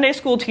kind of Sunday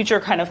school teacher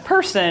kind of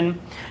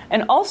person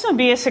and also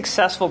be a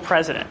successful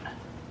president.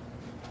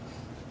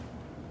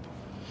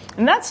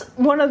 And that's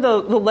one of the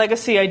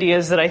legacy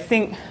ideas that I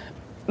think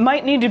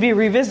might need to be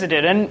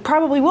revisited, and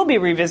probably will be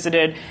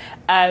revisited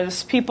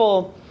as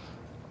people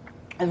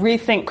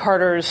rethink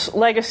Carter's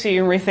legacy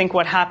and rethink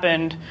what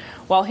happened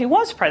while he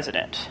was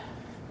president.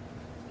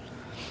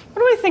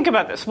 What do we think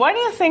about this? Why do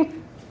you think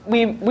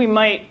we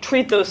might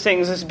treat those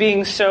things as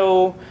being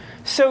so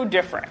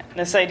different?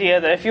 This idea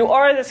that if you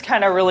are this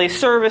kind of really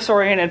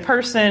service-oriented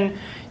person,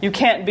 you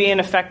can't be an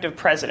effective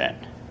president.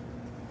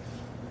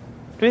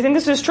 Do we think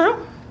this is true?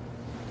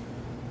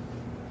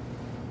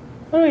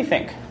 What do we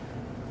think?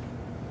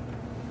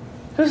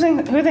 Who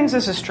thinks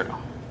this is true?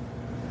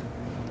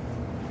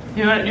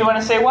 You want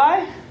to say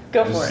why?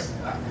 Go for it.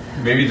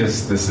 Maybe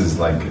this is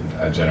like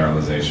a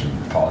generalization.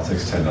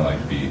 Politics tend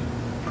to be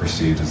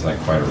perceived as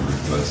quite a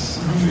ruthless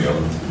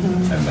field,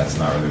 and that's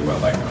not really what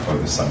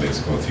the Sunday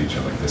school teacher,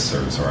 this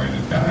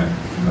service-oriented guy.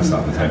 That's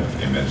not the type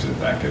of image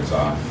that gives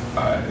off.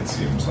 It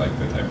seems like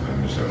the type of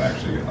image that would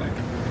actually get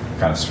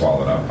kind of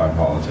swallowed up by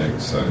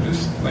politics. So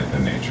just the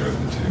nature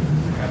of the two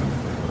kind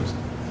of opposed.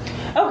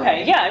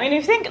 Okay, yeah. I mean,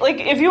 if you think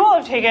if you all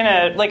have taken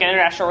an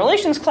international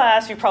relations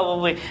class, you've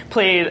probably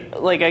played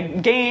a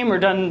game or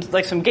done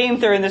some game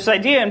theory. And this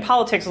idea in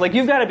politics,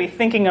 you've got to be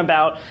thinking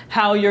about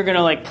how you're going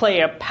to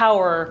play a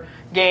power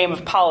game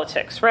of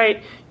politics,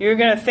 right? You're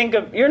not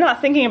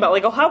thinking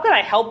about how can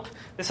I help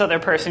this other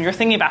person? You're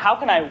thinking about how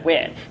can I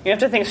win? You have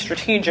to think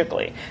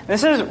strategically.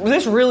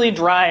 This really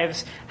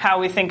drives how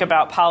we think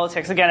about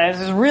politics. Again, it's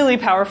this really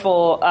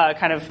powerful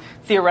kind of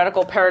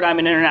theoretical paradigm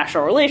in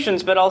international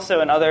relations, but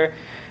also in other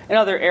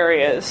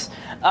areas.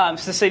 So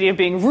this idea of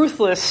being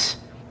ruthless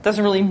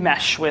doesn't really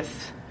mesh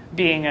with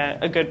being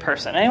a good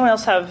person. Anyone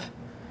else have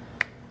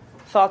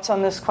thoughts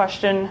on this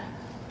question?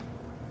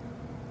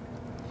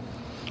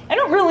 I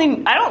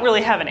don't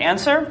really have an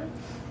answer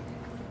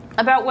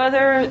about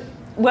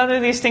whether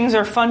these things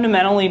are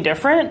fundamentally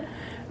different,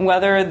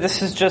 whether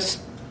this is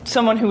just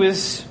someone who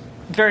is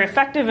very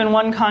effective in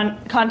one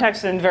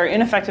context and very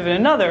ineffective in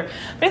another.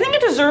 But I think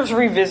it deserves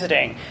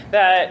revisiting.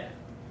 That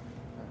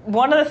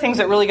one of the things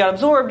that really got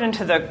absorbed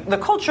into the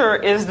culture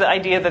is the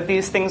idea that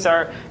these things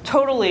are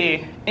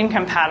totally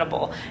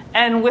incompatible.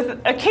 And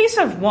with a case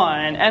of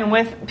one, and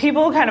with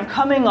people kind of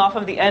coming off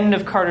of the end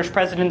of Carter's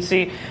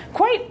presidency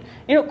quite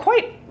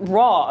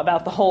raw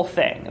about the whole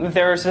thing.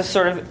 There's this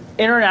sort of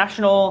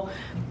international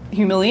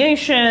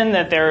humiliation,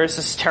 that there's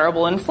this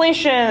terrible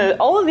inflation, that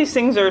all of these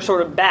things are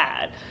sort of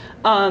bad.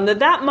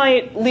 That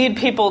might lead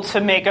people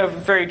to make a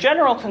very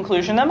general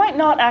conclusion that might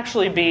not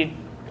actually be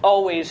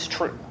always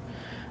true.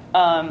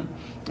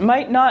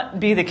 Might not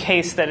be the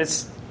case that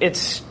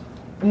it's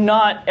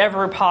not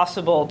ever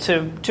possible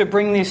to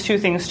bring these two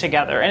things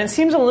together. And it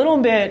seems a little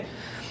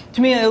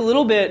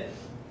bit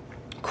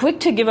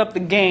quick to give up the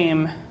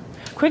game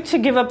quick to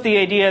give up the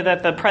idea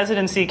that the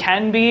presidency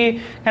can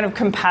be kind of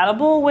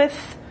compatible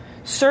with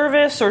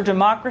service or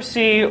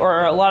democracy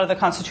or a lot of the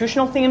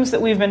constitutional themes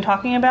that we've been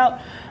talking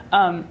about.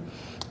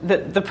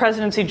 That the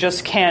presidency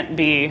just can't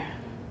be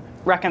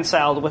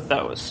reconciled with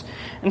those.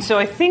 And so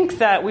I think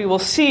that we will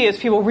see, as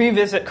people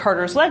revisit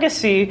Carter's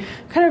legacy,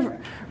 kind of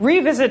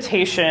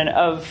revisitation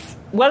of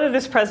whether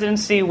this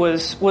presidency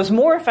was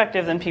more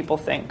effective than people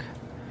think.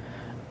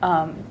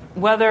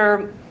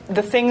 Whether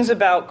the things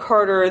about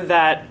Carter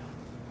that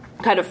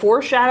kind of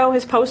foreshadow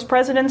his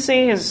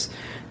post-presidency, his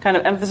kind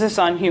of emphasis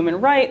on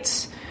human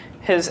rights,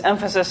 his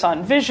emphasis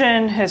on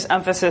vision, his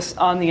emphasis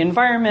on the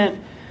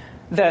environment,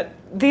 that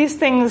these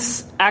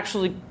things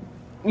actually,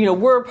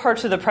 were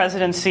parts of the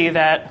presidency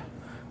that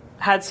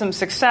had some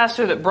success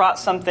or that brought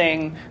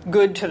something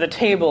good to the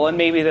table, and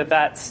maybe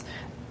that's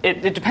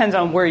it depends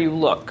on where you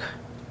look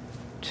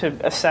to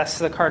assess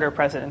the Carter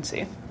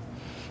presidency.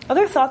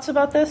 Other thoughts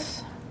about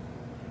this?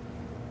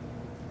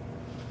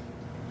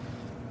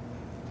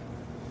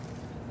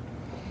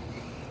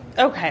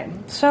 Okay,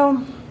 so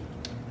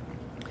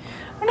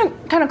I'm going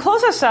to kind of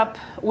close us up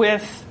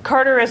with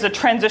Carter as a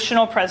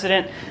transitional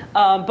president,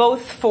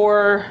 both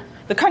for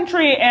the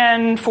country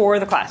and for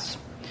the class.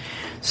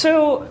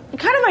 So we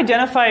kind of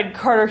identified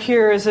Carter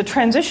here as a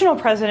transitional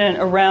president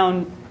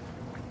around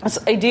this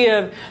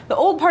idea of the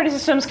old party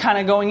systems kind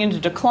of going into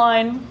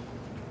decline.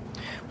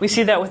 We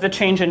see that with the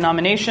change in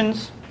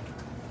nominations.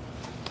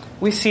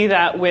 We see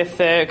that with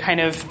the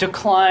kind of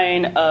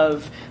decline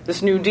of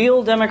this New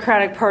Deal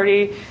Democratic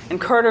Party. And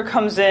Carter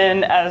comes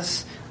in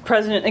as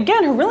president,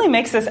 again, who really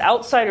makes this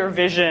outsider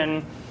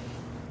vision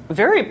a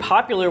very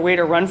popular way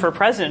to run for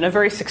president, a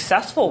very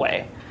successful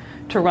way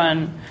to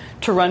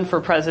run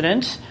for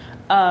president.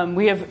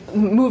 We have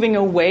moving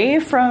away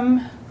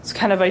from this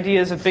kind of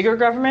ideas of bigger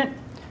government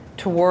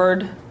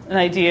toward an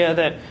idea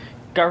that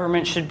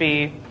government should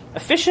be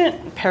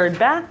efficient, pared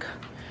back.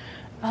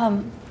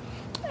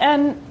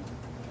 And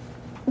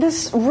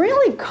this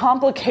really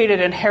complicated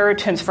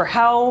inheritance for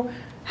how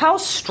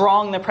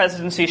strong the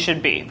presidency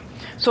should be.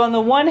 So on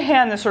the one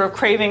hand, the sort of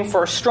craving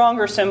for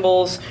stronger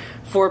symbols,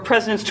 for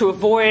presidents to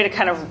avoid a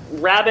kind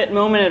of rabbit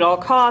moment at all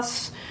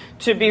costs,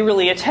 to be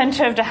really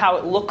attentive to how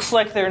it looks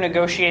like they're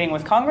negotiating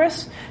with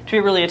Congress, to be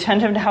really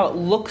attentive to how it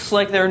looks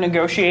like they're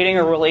negotiating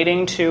or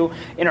relating to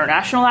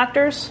international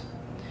actors.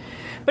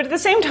 But at the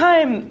same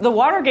time, the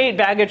Watergate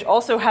baggage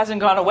also hasn't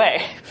gone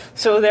away.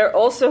 So they're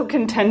also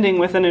contending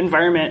with an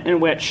environment in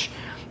which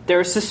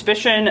there's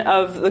suspicion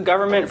of the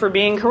government for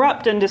being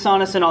corrupt and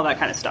dishonest and all that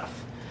kind of stuff.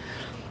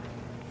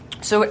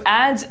 So it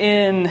adds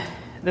in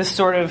this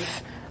sort of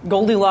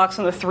Goldilocks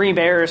and the Three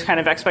Bears kind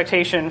of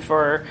expectation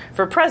for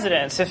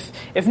presidents.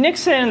 If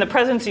Nixon and the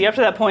presidency up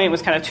to that point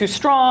was kind of too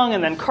strong,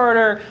 and then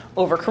Carter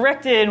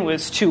overcorrected,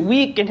 was too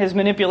weak in his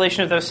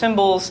manipulation of those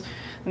symbols,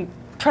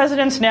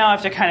 presidents now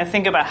have to kind of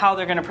think about how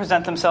they're going to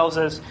present themselves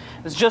as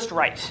just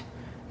right.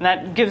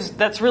 And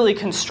that's really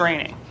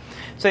constraining.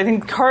 So I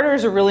think Carter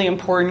is a really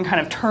important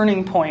kind of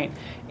turning point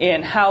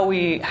in how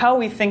we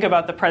think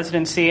about the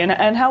presidency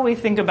and how we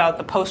think about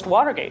the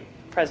post-Watergate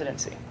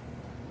presidency.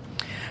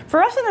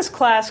 For us in this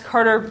class,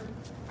 Carter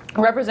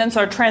represents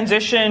our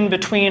transition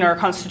between our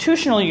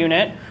constitutional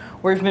unit,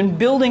 where we've been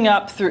building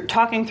up through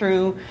talking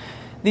through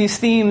these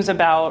themes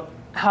about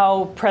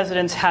how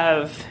presidents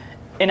have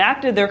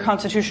enacted their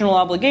constitutional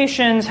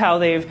obligations, how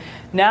they've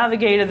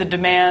navigated the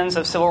demands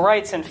of civil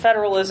rights and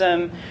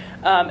federalism.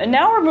 And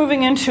now we're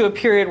moving into a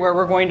period where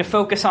we're going to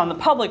focus on the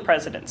public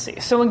presidency.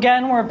 So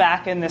again, we're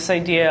back in this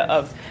idea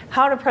of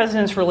how do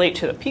presidents relate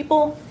to the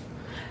people?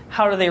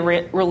 How do they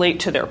relate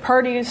to their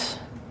parties?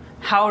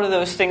 How do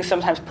those things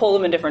sometimes pull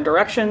them in different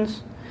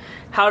directions?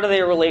 How do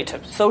they relate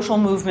to social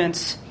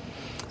movements?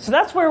 So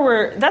that's where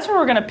we're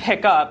going to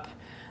pick up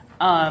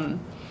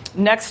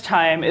next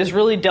time, is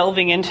really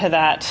delving into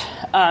that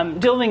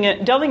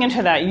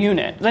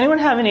unit. Does anyone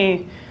have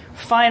any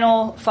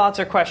final thoughts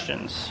or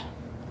questions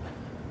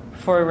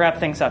before we wrap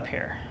things up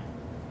here?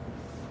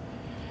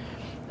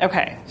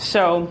 Okay,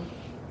 so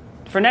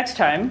for next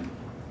time,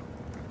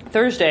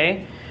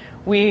 Thursday,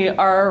 we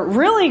are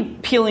really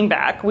peeling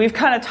back. We've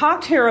kind of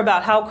talked here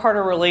about how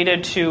Carter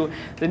related to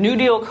the New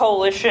Deal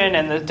coalition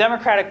and the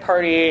Democratic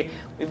Party.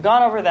 We've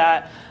gone over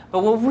that, but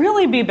we'll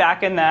really be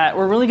back in that.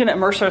 We're really going to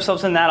immerse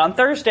ourselves in that on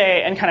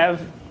Thursday and kind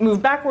of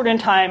move backward in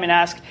time and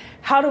ask,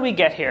 how do we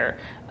get here?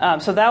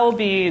 So that will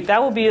be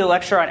a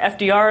lecture on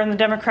FDR and the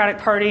Democratic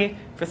Party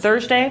for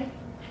Thursday.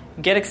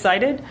 Get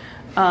excited.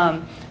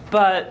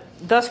 But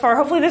thus far,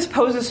 hopefully this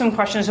poses some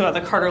questions about the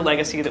Carter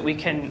legacy that we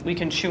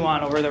can chew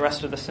on over the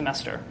rest of the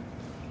semester.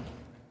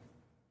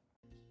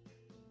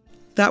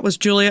 That was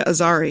Julia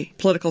Azari,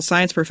 political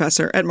science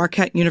professor at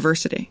Marquette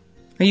University.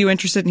 Are you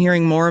interested in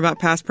hearing more about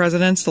past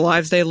presidents, the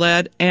lives they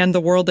led, and the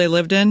world they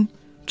lived in?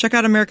 Check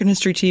out American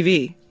History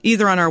TV,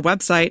 either on our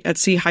website at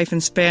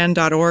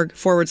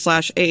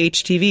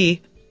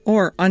c-span.org/AHTV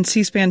or on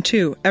C-SPAN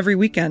 2 every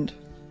weekend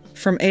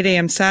from 8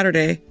 a.m.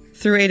 Saturday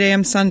through 8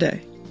 a.m.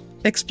 Sunday.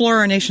 Explore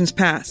our nation's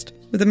past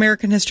with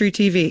American History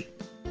TV.